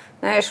там,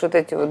 знаешь, вот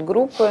эти вот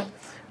группы.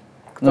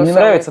 Мне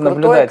нравится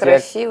наблюдать.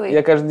 Красивый.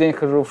 Я каждый день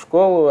хожу в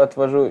школу,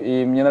 отвожу,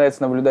 и мне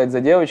нравится наблюдать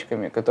за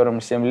девочками, которым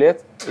 7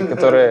 лет, и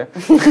которые...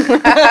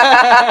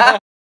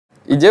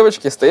 И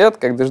девочки стоят,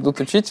 когда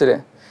ждут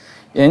учителя,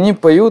 и они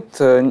поют...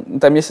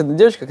 Там есть одна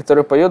девочка,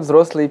 которая поет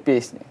взрослые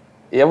песни.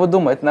 И я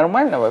думаю, это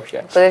нормально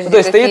вообще? Подожди, то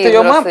есть стоит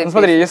ее мама,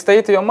 смотри,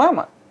 стоит ее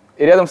мама,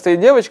 и рядом стоит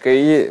девочка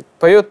и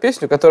поет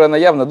песню, которую она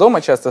явно дома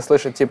часто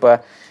слышит,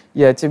 типа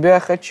 «Я тебя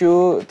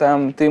хочу»,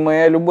 там «Ты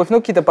моя любовь»,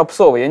 какие-то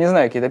попсовые, я не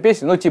знаю, какие-то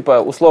песни,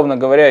 условно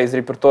говоря, из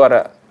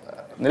репертуара,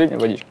 налить мне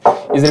водички,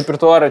 из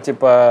репертуара,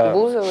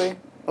 Бузовый,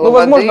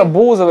 возможно,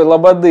 Бузовой,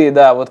 Лободы,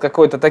 да, вот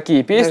какой-то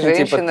такие песни.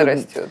 Женщина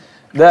растет.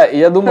 Да, и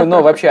я думаю,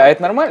 ну вообще, а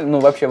это нормально? Ну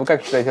вообще, вы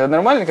как считаете, это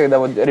нормально, когда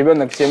вот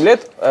ребенок в 7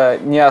 лет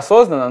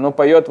неосознанно, но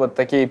поет вот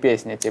такие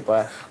песни,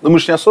 типа...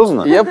 Думаешь,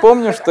 неосознанно? Я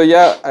помню, что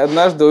я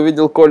однажды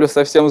увидел Колю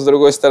совсем с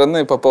другой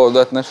стороны по поводу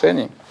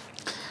отношений.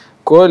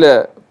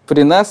 Коля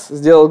при нас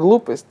сделал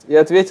глупость и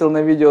ответил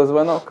на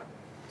видеозвонок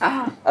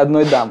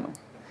одной дамы.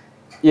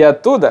 И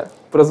оттуда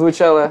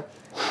прозвучало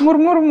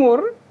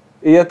 «мур-мур-мур».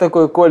 И я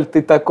такой: Коль,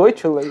 ты такой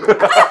человек?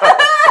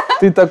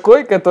 Ты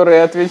такой,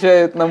 который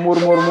отвечает на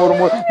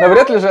мур-мур-мур-мур.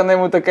 Навряд ли же она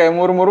ему такая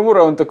мур-мур-мур,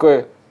 а он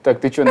такой: так,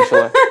 ты что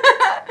начала?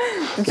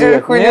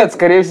 Нет,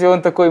 скорее всего,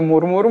 он такой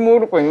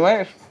мур-мур-мур,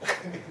 понимаешь?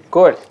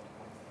 Коль.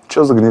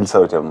 Что за гнильца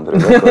у тебя внутри?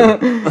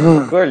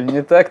 Коль,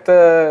 не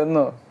так-то,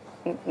 ну...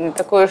 Не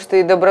такой, что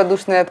и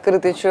добродушный,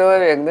 открытый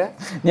человек, да?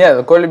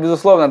 Нет, Коля,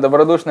 безусловно,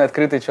 добродушный,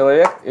 открытый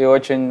человек. И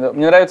очень...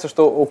 Мне нравится,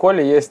 что у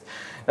Коли есть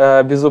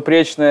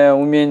безупречное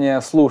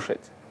умение слушать.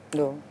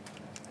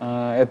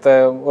 Да.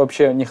 Это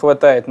вообще не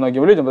хватает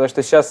многим людям, потому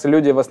что сейчас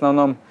люди в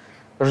основном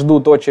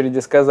ждут очереди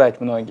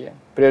сказать многие,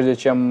 прежде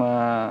чем,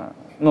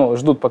 ну,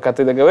 ждут, пока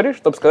ты договоришь,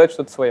 чтобы сказать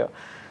что-то свое.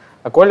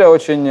 А Коля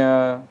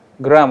очень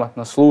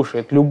грамотно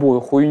слушает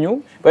любую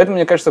хуйню, поэтому,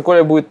 мне кажется,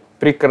 Коля будет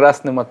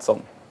прекрасным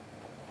отцом.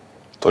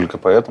 Только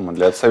поэтому?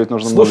 Для отца ведь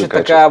нужно Слушай, много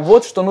качеств. так а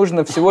вот что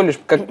нужно всего лишь,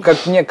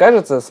 как мне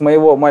кажется, с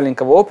моего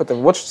маленького опыта,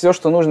 вот все,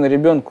 что нужно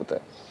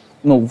ребенку-то,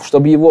 ну,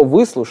 чтобы его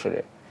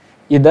выслушали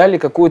и дали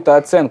какую-то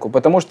оценку.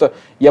 Потому что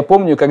я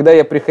помню, когда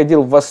я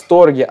приходил в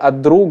восторге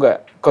от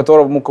друга,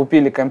 которому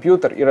купили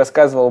компьютер, и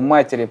рассказывал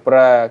матери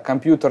про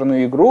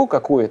компьютерную игру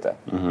какую-то,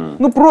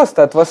 ну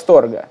просто от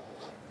восторга.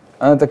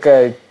 Она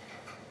такая,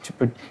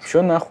 типа,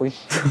 чё нахуй?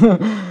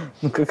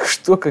 Ну как,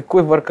 что,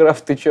 какой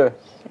Warcraft, ты чё?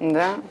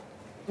 Да.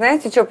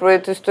 Знаете, что про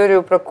эту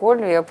историю про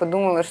Колю? Я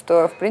подумала,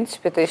 что, в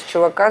принципе-то, из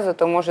чувака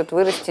зато может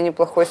вырасти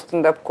неплохой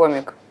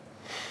стендап-комик.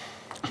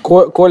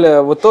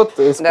 Коля вот тот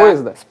из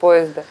поезда? С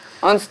поезда.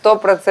 Он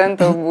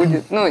 100%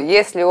 будет. Ну,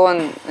 если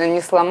он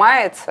не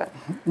сломается...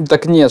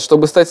 Так нет,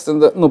 чтобы стать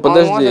стендап... Ну,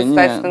 подожди. Он может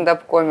стать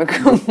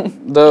стендап-комиком.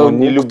 Да,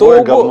 не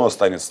любое говно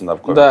станет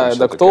стендап-комиком. Да,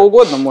 да, кто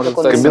угодно может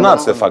стать.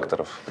 Комбинация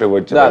факторов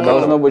приводит тебя. Да,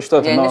 должно быть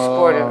что-то. Я не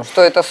спорю,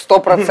 что это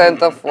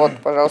 100%. Вот,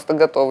 пожалуйста,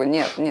 готовы.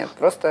 Нет,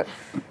 просто...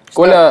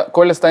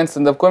 Коля станет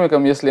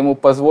стендап-комиком, если ему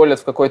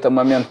позволят в какой-то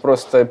момент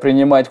просто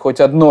принимать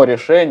хоть одно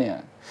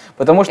решение.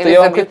 Потому что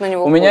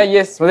у меня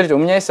есть, смотрите, у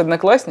меня есть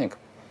одноклассник,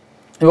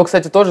 его,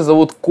 кстати, тоже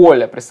зовут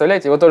Коля,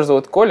 представляете, его тоже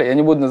зовут Коля, я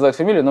не буду называть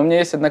фамилию, но у меня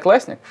есть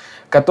одноклассник,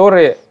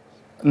 который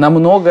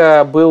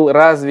намного был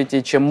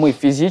развитее, чем мы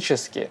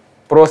физически,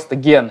 просто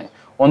гены.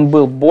 Он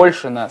был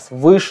больше нас,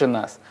 выше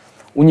нас.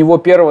 У него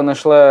первого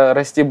нашла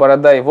расти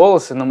борода и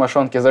волосы на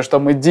мошонке, за что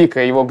мы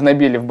дико его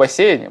гнобили в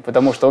бассейне,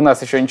 потому что у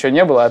нас еще ничего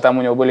не было, а там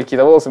у него были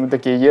какие-то волосы, мы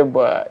такие,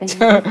 ебать.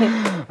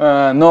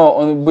 Но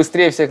он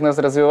быстрее всех нас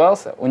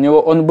развивался.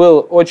 Он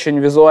был очень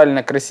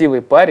визуально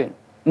красивый парень,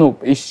 ну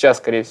и сейчас,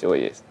 скорее всего,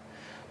 есть.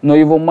 Но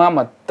его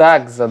мама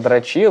так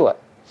задрочила,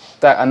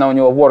 она у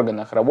него в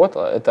органах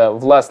работала, это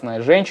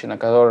властная женщина,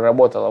 которая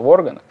работала в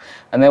органах,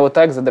 она его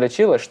так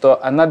задрочила,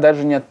 что она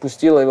даже не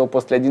отпустила его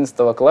после 11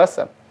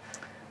 класса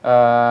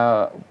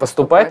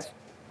поступать.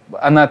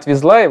 Она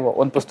отвезла его,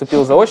 он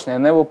поступил заочно, и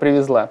она его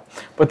привезла.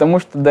 Потому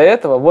что до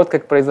этого вот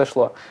как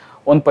произошло.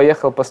 Он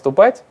поехал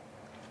поступать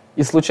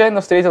и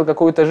случайно встретил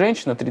какую-то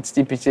женщину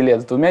 35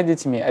 лет с 2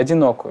 детьми,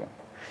 одинокую.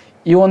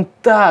 И он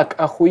так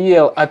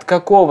охуел от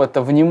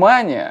какого-то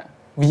внимания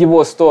в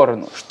его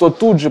сторону, что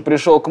тут же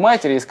пришел к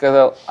матери и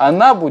сказал: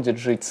 она будет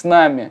жить с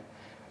нами.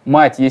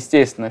 Мать,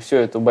 естественно, всю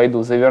эту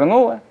байду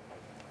завернула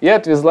и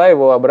отвезла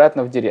его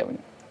обратно в деревню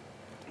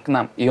к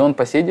нам. И он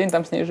по сей день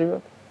там с ней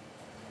живет.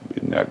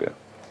 Бедняга.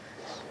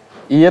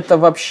 И это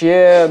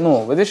вообще,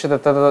 ну, видишь,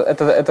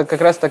 это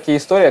как раз таки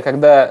история,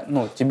 когда,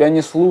 ну, тебя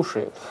не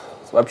слушают,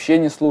 вообще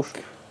не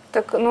слушают.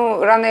 Так,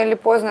 ну, рано или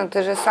поздно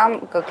ты же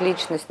сам, как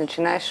личность,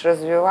 начинаешь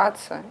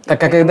развиваться.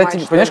 Так, а когда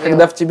тебе, понимаешь,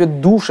 когда в тебе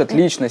душат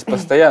личность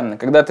постоянно,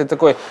 когда ты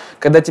такой,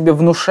 когда тебе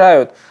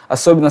внушают,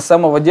 особенно с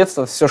самого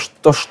детства, все,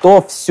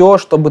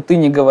 что бы ты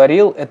ни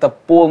говорил, это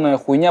полная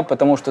хуйня,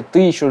 потому что ты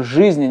еще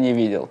жизни не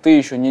видел, ты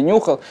еще не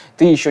нюхал,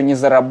 ты еще не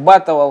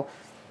зарабатывал,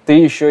 ты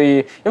еще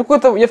и... Я в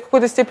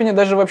какой-то степени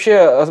даже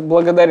вообще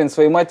благодарен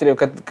своей матери,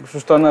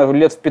 что она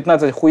лет в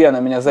 15 хуя на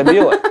меня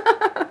забила.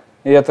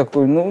 И я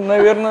такой, ну,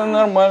 наверное,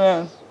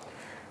 нормально.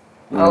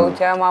 А у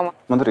тебя мама?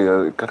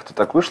 Смотри, как-то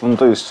так вышло. Ну,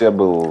 то есть я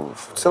был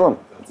в целом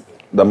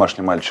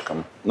домашним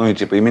мальчиком. Ну, и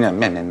типа, и меня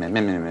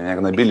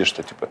гнобили,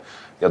 что типа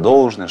я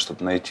должен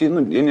что-то найти.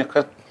 Ну, я не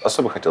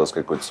особо хотел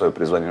искать какое-то свое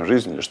призвание в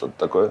жизни или что-то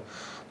такое.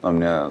 Но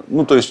мне...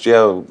 Ну, то есть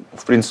я,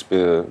 в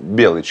принципе,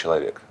 белый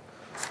человек.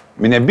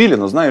 Меня били,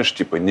 но, знаешь,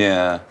 типа,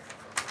 не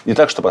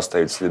так, чтобы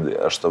оставить следы,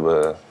 а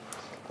чтобы...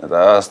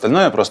 А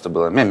остальное просто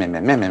было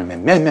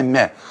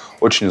мя-мя-мя-мя-мя-мя-мя-мя.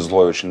 Очень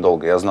злой, очень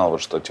долго. Я знал,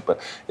 что, типа,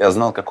 я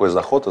знал, какой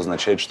заход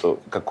означает, что...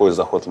 Какой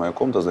заход в мою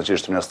комнату означает,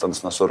 что меня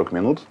останутся на 40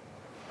 минут.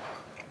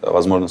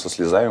 Возможно, со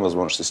слезами,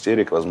 возможно, с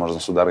истерикой, возможно,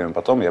 с ударами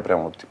потом. Я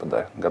прям вот, типа,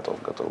 да, готов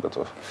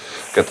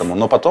к этому.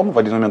 Но потом в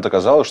один момент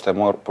оказалось, что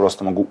я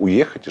просто могу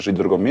уехать и жить в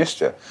другом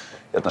месте,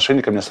 и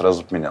отношение ко мне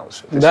сразу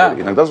поменялось. Да.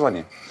 Иногда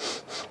звони.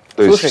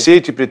 То есть все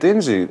эти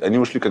претензии, они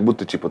ушли как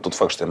будто, типа, тот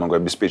факт, что я могу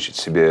обеспечить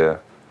себя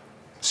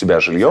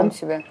жильем. Сам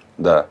себя.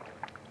 Да.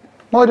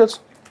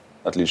 Молодец.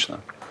 Отлично.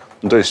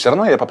 Ну, то есть все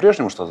равно я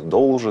по-прежнему что-то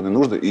должен и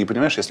нужно. И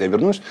понимаешь, если я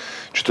вернусь,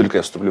 чуть только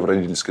я вступлю в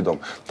родительский дом,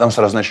 там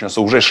сразу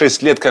начнется уже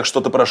 6 лет, как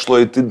что-то прошло,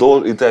 и ты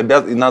должен, и ты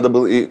обязан, и надо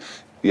было, и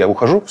я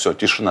ухожу, все,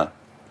 тишина.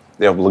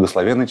 Я в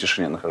благословенной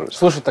тишине нахожусь.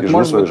 Слушай, так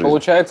может быть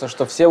получается,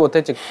 что все вот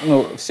эти,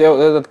 все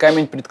этот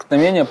камень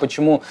преткновения,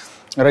 почему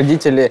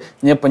родители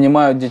не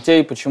понимают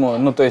детей, почему?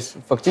 Ну, то есть,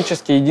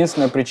 фактически,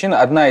 единственная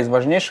причина, одна из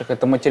важнейших,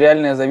 это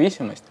материальная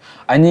зависимость.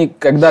 Они,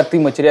 когда ты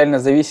материально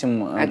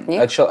зависим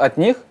от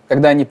них,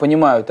 когда они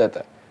понимают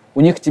это, у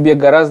них к тебе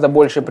гораздо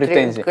больше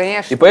претензий.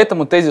 Конечно. И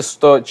поэтому тезис,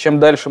 что чем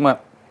дальше мы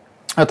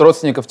от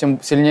родственников, тем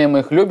сильнее мы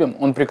их любим,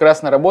 он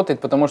прекрасно работает,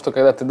 потому что,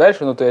 когда ты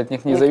дальше, ты от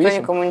них не зависим.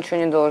 Никто никому ничего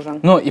не должен.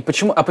 Ну, и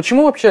почему,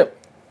 почему вообще...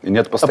 И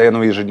нет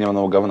постоянного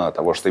ежедневного говна,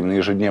 того, что именно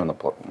ежедневно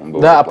было.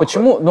 Да, а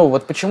почему,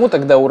 почему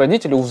тогда у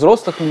родителей, у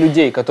взрослых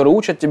людей, которые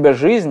учат тебя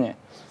жизни,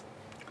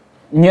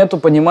 нету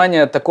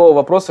понимания такого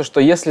вопроса,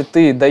 что если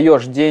ты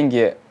даешь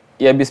деньги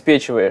и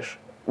обеспечиваешь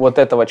вот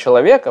этого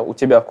человека у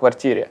тебя в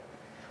квартире,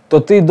 то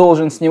ты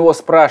должен с него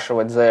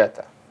спрашивать за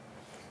это.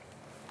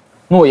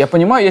 Ну, я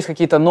понимаю, есть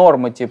какие-то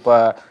нормы,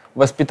 типа,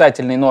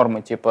 воспитательные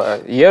нормы, типа,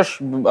 ешь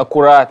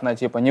аккуратно,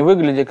 типа, не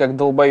выгляди как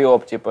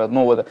долбоеб, типа,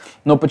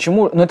 но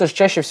почему, это же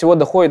чаще всего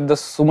доходит до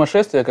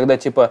сумасшествия, когда,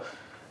 типа,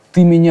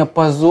 ты меня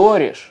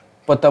позоришь,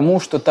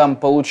 потому что там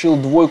получил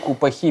 2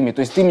 по химии,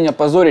 то есть ты меня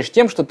позоришь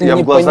тем, что ты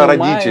не понимаешь. Я в глаза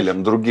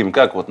родителям, другим,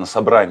 как вот на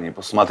собрании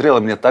посмотрел, и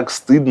мне так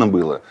стыдно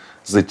было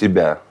за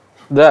тебя.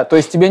 Да, то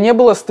есть тебе не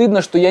было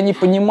стыдно, что я не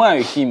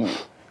понимаю химию,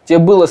 тебе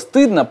было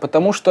стыдно,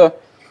 потому что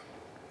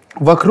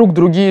вокруг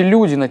другие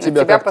люди на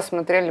тебя. На тебя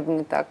посмотрели бы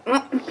не так.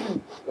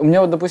 У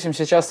меня допустим,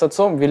 сейчас с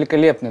отцом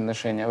великолепные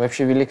отношения,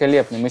 вообще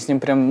великолепные. Мы с ним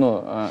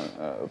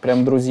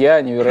прям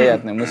друзья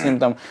невероятные. Мы с ним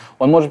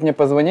он может мне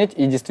позвонить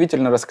и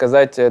действительно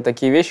рассказать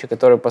такие вещи,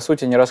 которые, по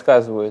сути, не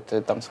рассказывают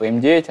своим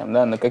детям,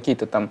 да, на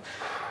какие-то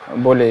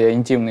более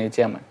интимные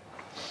темы.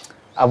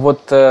 А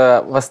вот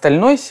в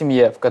остальной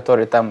семье, в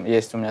которой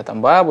есть у меня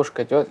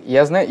бабушка,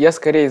 тетя, я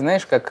скорее,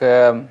 знаешь, как...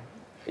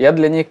 Я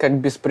для них как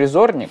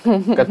беспризорник,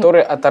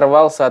 который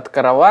оторвался от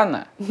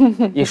каравана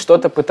и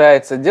что-то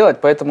пытается делать.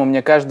 Поэтому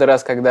мне каждый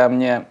раз, когда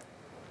мне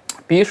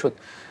пишут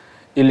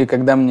или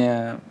когда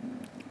мне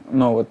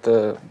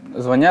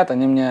звонят,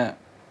 они мне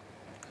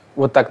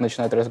вот так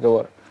начинают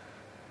разговор.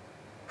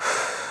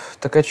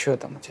 Так а что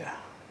там у тебя?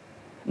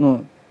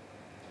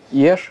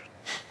 Ешь,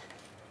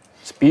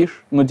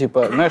 спишь,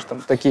 знаешь,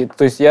 такие.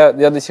 То есть я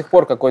до сих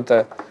пор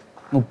какой-то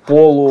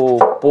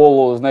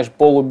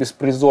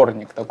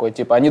полубеспризорник такой,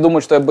 типа. Они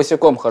думают, что я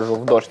босиком хожу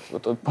в дождь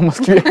вот тут по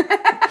Москве.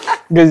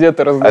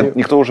 Газеты раздают. А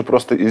никто уже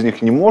просто из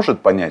них не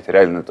может понять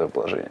реально это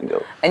положение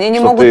дела? Они не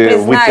что могут ты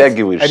признать.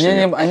 Вытягиваешься. Они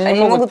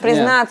не могут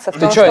признаться в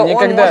том, что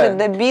он может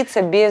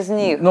добиться без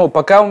них.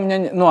 Пока у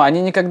меня...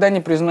 они никогда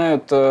не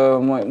признают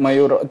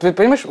мою... Ты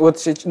понимаешь, вот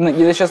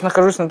я сейчас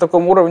нахожусь на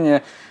таком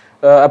уровне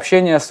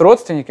общения с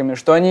родственниками,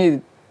 что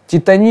они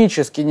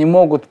титанически не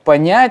могут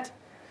понять,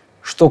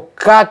 что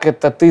как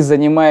это ты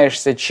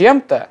занимаешься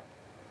чем-то,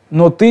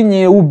 но ты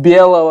не у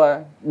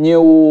Белого, не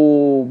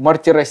у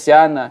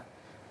Мартиросяна.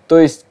 То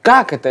есть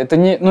как это? Это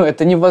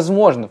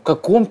невозможно. В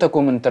каком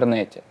таком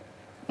интернете?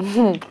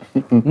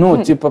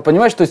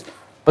 Понимаешь, то есть,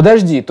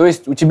 подожди, то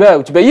есть у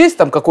тебя есть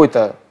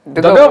какой-то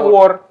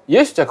договор?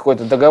 Есть у тебя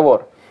какой-то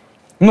договор?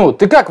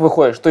 Ты как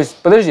выходишь? То есть,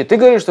 подожди, ты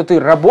говоришь, что ты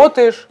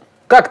работаешь.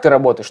 Как ты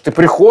работаешь? Ты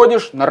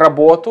приходишь на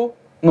работу.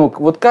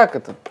 Вот как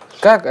это?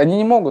 Как? Они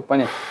не могут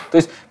понять. То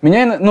есть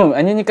меня,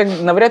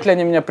 навряд ли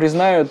они меня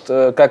признают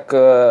как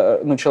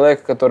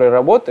человека, который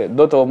работает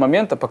до того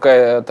момента, пока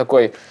я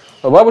такой: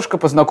 бабушка,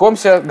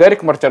 познакомься,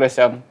 Гарик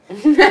Мартиросян.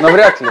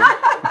 Навряд ли.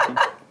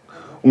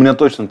 У меня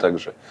точно так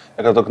же.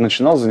 Я когда только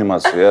начинал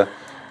заниматься, я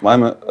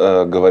маме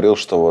говорил,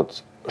 что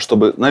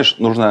чтобы, знаешь,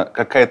 нужна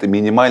какая-то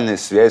минимальная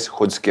связь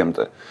хоть с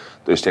кем-то.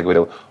 То есть я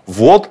говорил,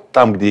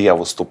 там, где я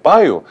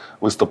выступаю,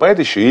 выступает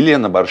еще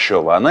Елена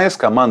Борщева. Она из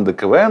команды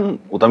КВН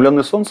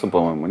 «Утомленный солнцем»,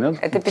 по-моему, нет?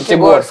 Это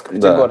Пятигорск.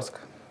 Да.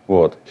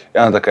 Вот. И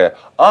она такая: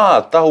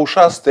 та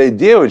ушастая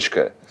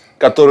девочка,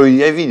 которую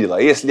я видел.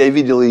 А если я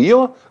видел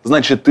ее,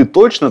 значит, ты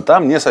точно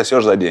там не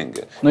сосешь за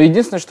деньги. Но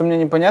единственное, что мне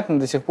непонятно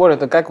до сих пор,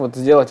 это как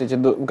сделать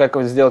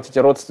эти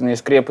родственные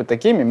скрепы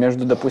такими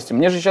между, допустим,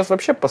 мне же сейчас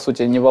вообще, по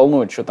сути, не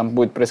волнует, что там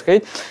будет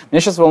происходить.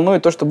 Меня сейчас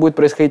волнует то, что будет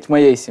происходить в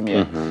моей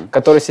семье,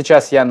 которую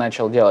сейчас я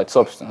начал делать,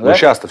 собственно. Ну,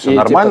 сейчас-то все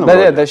нормально?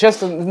 Да,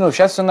 сейчас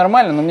все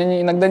нормально, но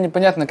мне иногда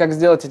непонятно, как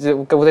сделать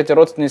эти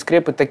родственные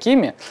скрепы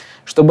такими,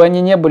 чтобы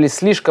они не были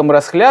слишком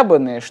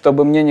расхлябанные,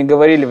 чтобы мне не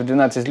говорили в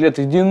 12 лет: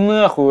 иди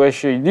нахуй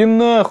вообще, иди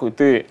нахуй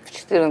ты. В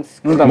 14.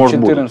 В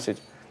 14.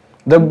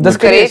 Да,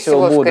 скорее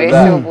всего, будет.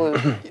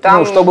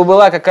 Чтобы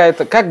была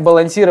какая-то... Как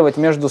балансировать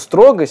между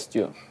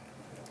строгостью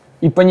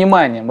и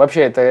пониманием?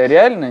 Вообще это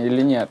реально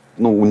или нет?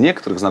 У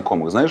некоторых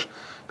знакомых, знаешь,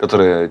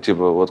 которые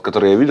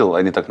я видел,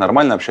 они так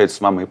нормально общаются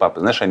с мамой и папой.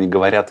 Знаешь, они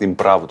говорят им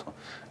правду.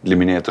 Для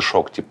меня это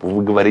шок.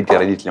 Вы говорите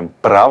родителям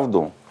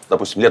правду,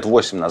 допустим, лет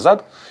 8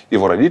 назад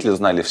его родители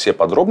знали все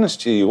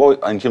подробности его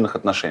интимных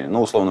отношений.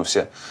 Ну, условно,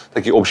 все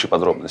такие общие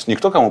подробности.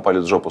 Никто кому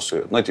палец в жопу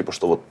сует, но типа,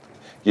 что вот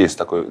есть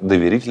такое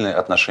доверительное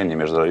отношение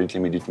между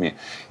родителями и детьми.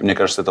 И мне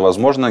кажется, это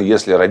возможно,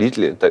 если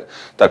родители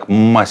так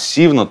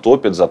массивно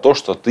топят за то,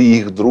 что ты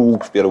их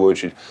друг, в первую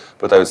очередь,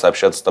 пытаются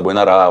общаться с тобой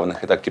на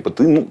равных. И так, типа,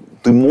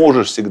 ты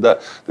можешь всегда,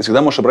 ты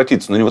всегда можешь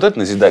обратиться. Но не вот это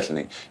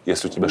назидательный.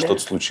 Если у тебя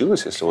что-то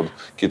случилось, если вот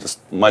какие-то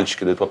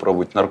мальчики дают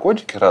попробовать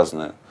наркотики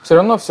разные. Все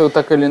равно все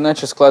так или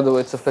иначе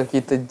складывается в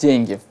какие-то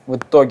деньги. В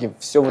итоге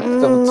все вот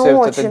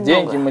это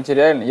деньги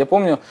материальные. Я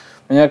помню,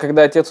 меня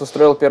когда отец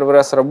устроил первый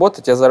раз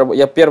работать,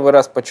 я первый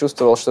раз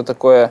почувствовал, что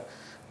такое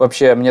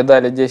вообще мне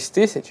дали 10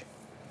 тысяч.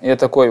 И я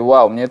такой,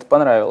 вау, мне это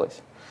понравилось.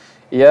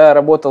 И я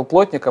работал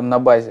плотником на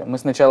базе. Мы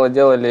сначала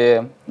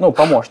делали,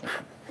 помощником,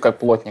 как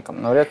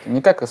плотником, но вряд ли,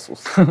 не как Иисус.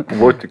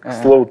 Плотник,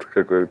 слово-то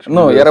какое.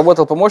 Я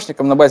работал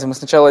помощником на базе. Мы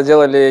сначала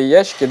делали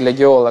ящики для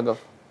геологов.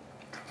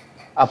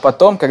 А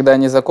потом, когда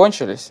они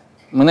закончились,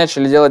 мы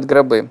начали делать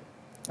гробы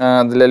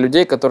для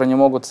людей, которые не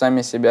могут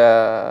сами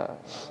себя...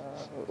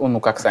 у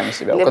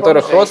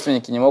которых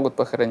родственники не могут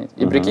похоронить.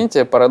 И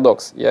прикиньте,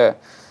 парадокс. У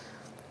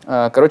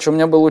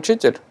меня был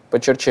учитель по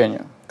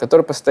черчению,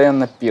 который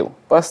постоянно пил.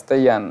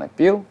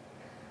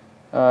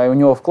 И у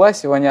него в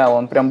классе воняло,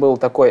 он прям был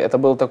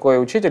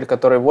такой учитель,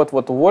 который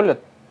вот-вот уволят,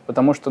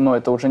 потому что,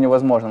 это уже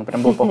невозможно. Он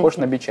прям был похож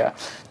на бича.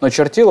 Но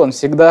чертил он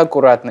всегда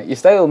аккуратно. И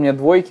ставил мне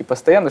двойки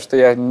постоянно, что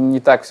я не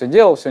так все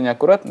делал, все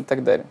неаккуратно и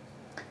так далее.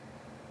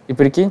 И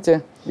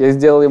прикиньте, я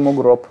сделал ему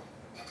гроб.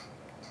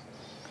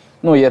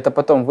 И это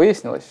потом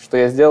выяснилось, что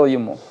я сделал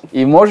ему.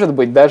 И, может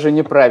быть, даже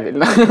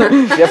неправильно.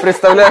 Я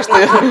представляю, что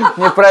я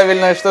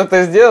неправильно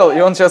что-то сделал,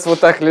 и он сейчас вот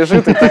так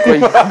лежит и такой,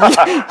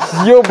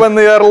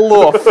 ёбаный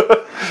Орлов!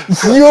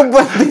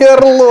 Ёбаный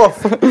Орлов!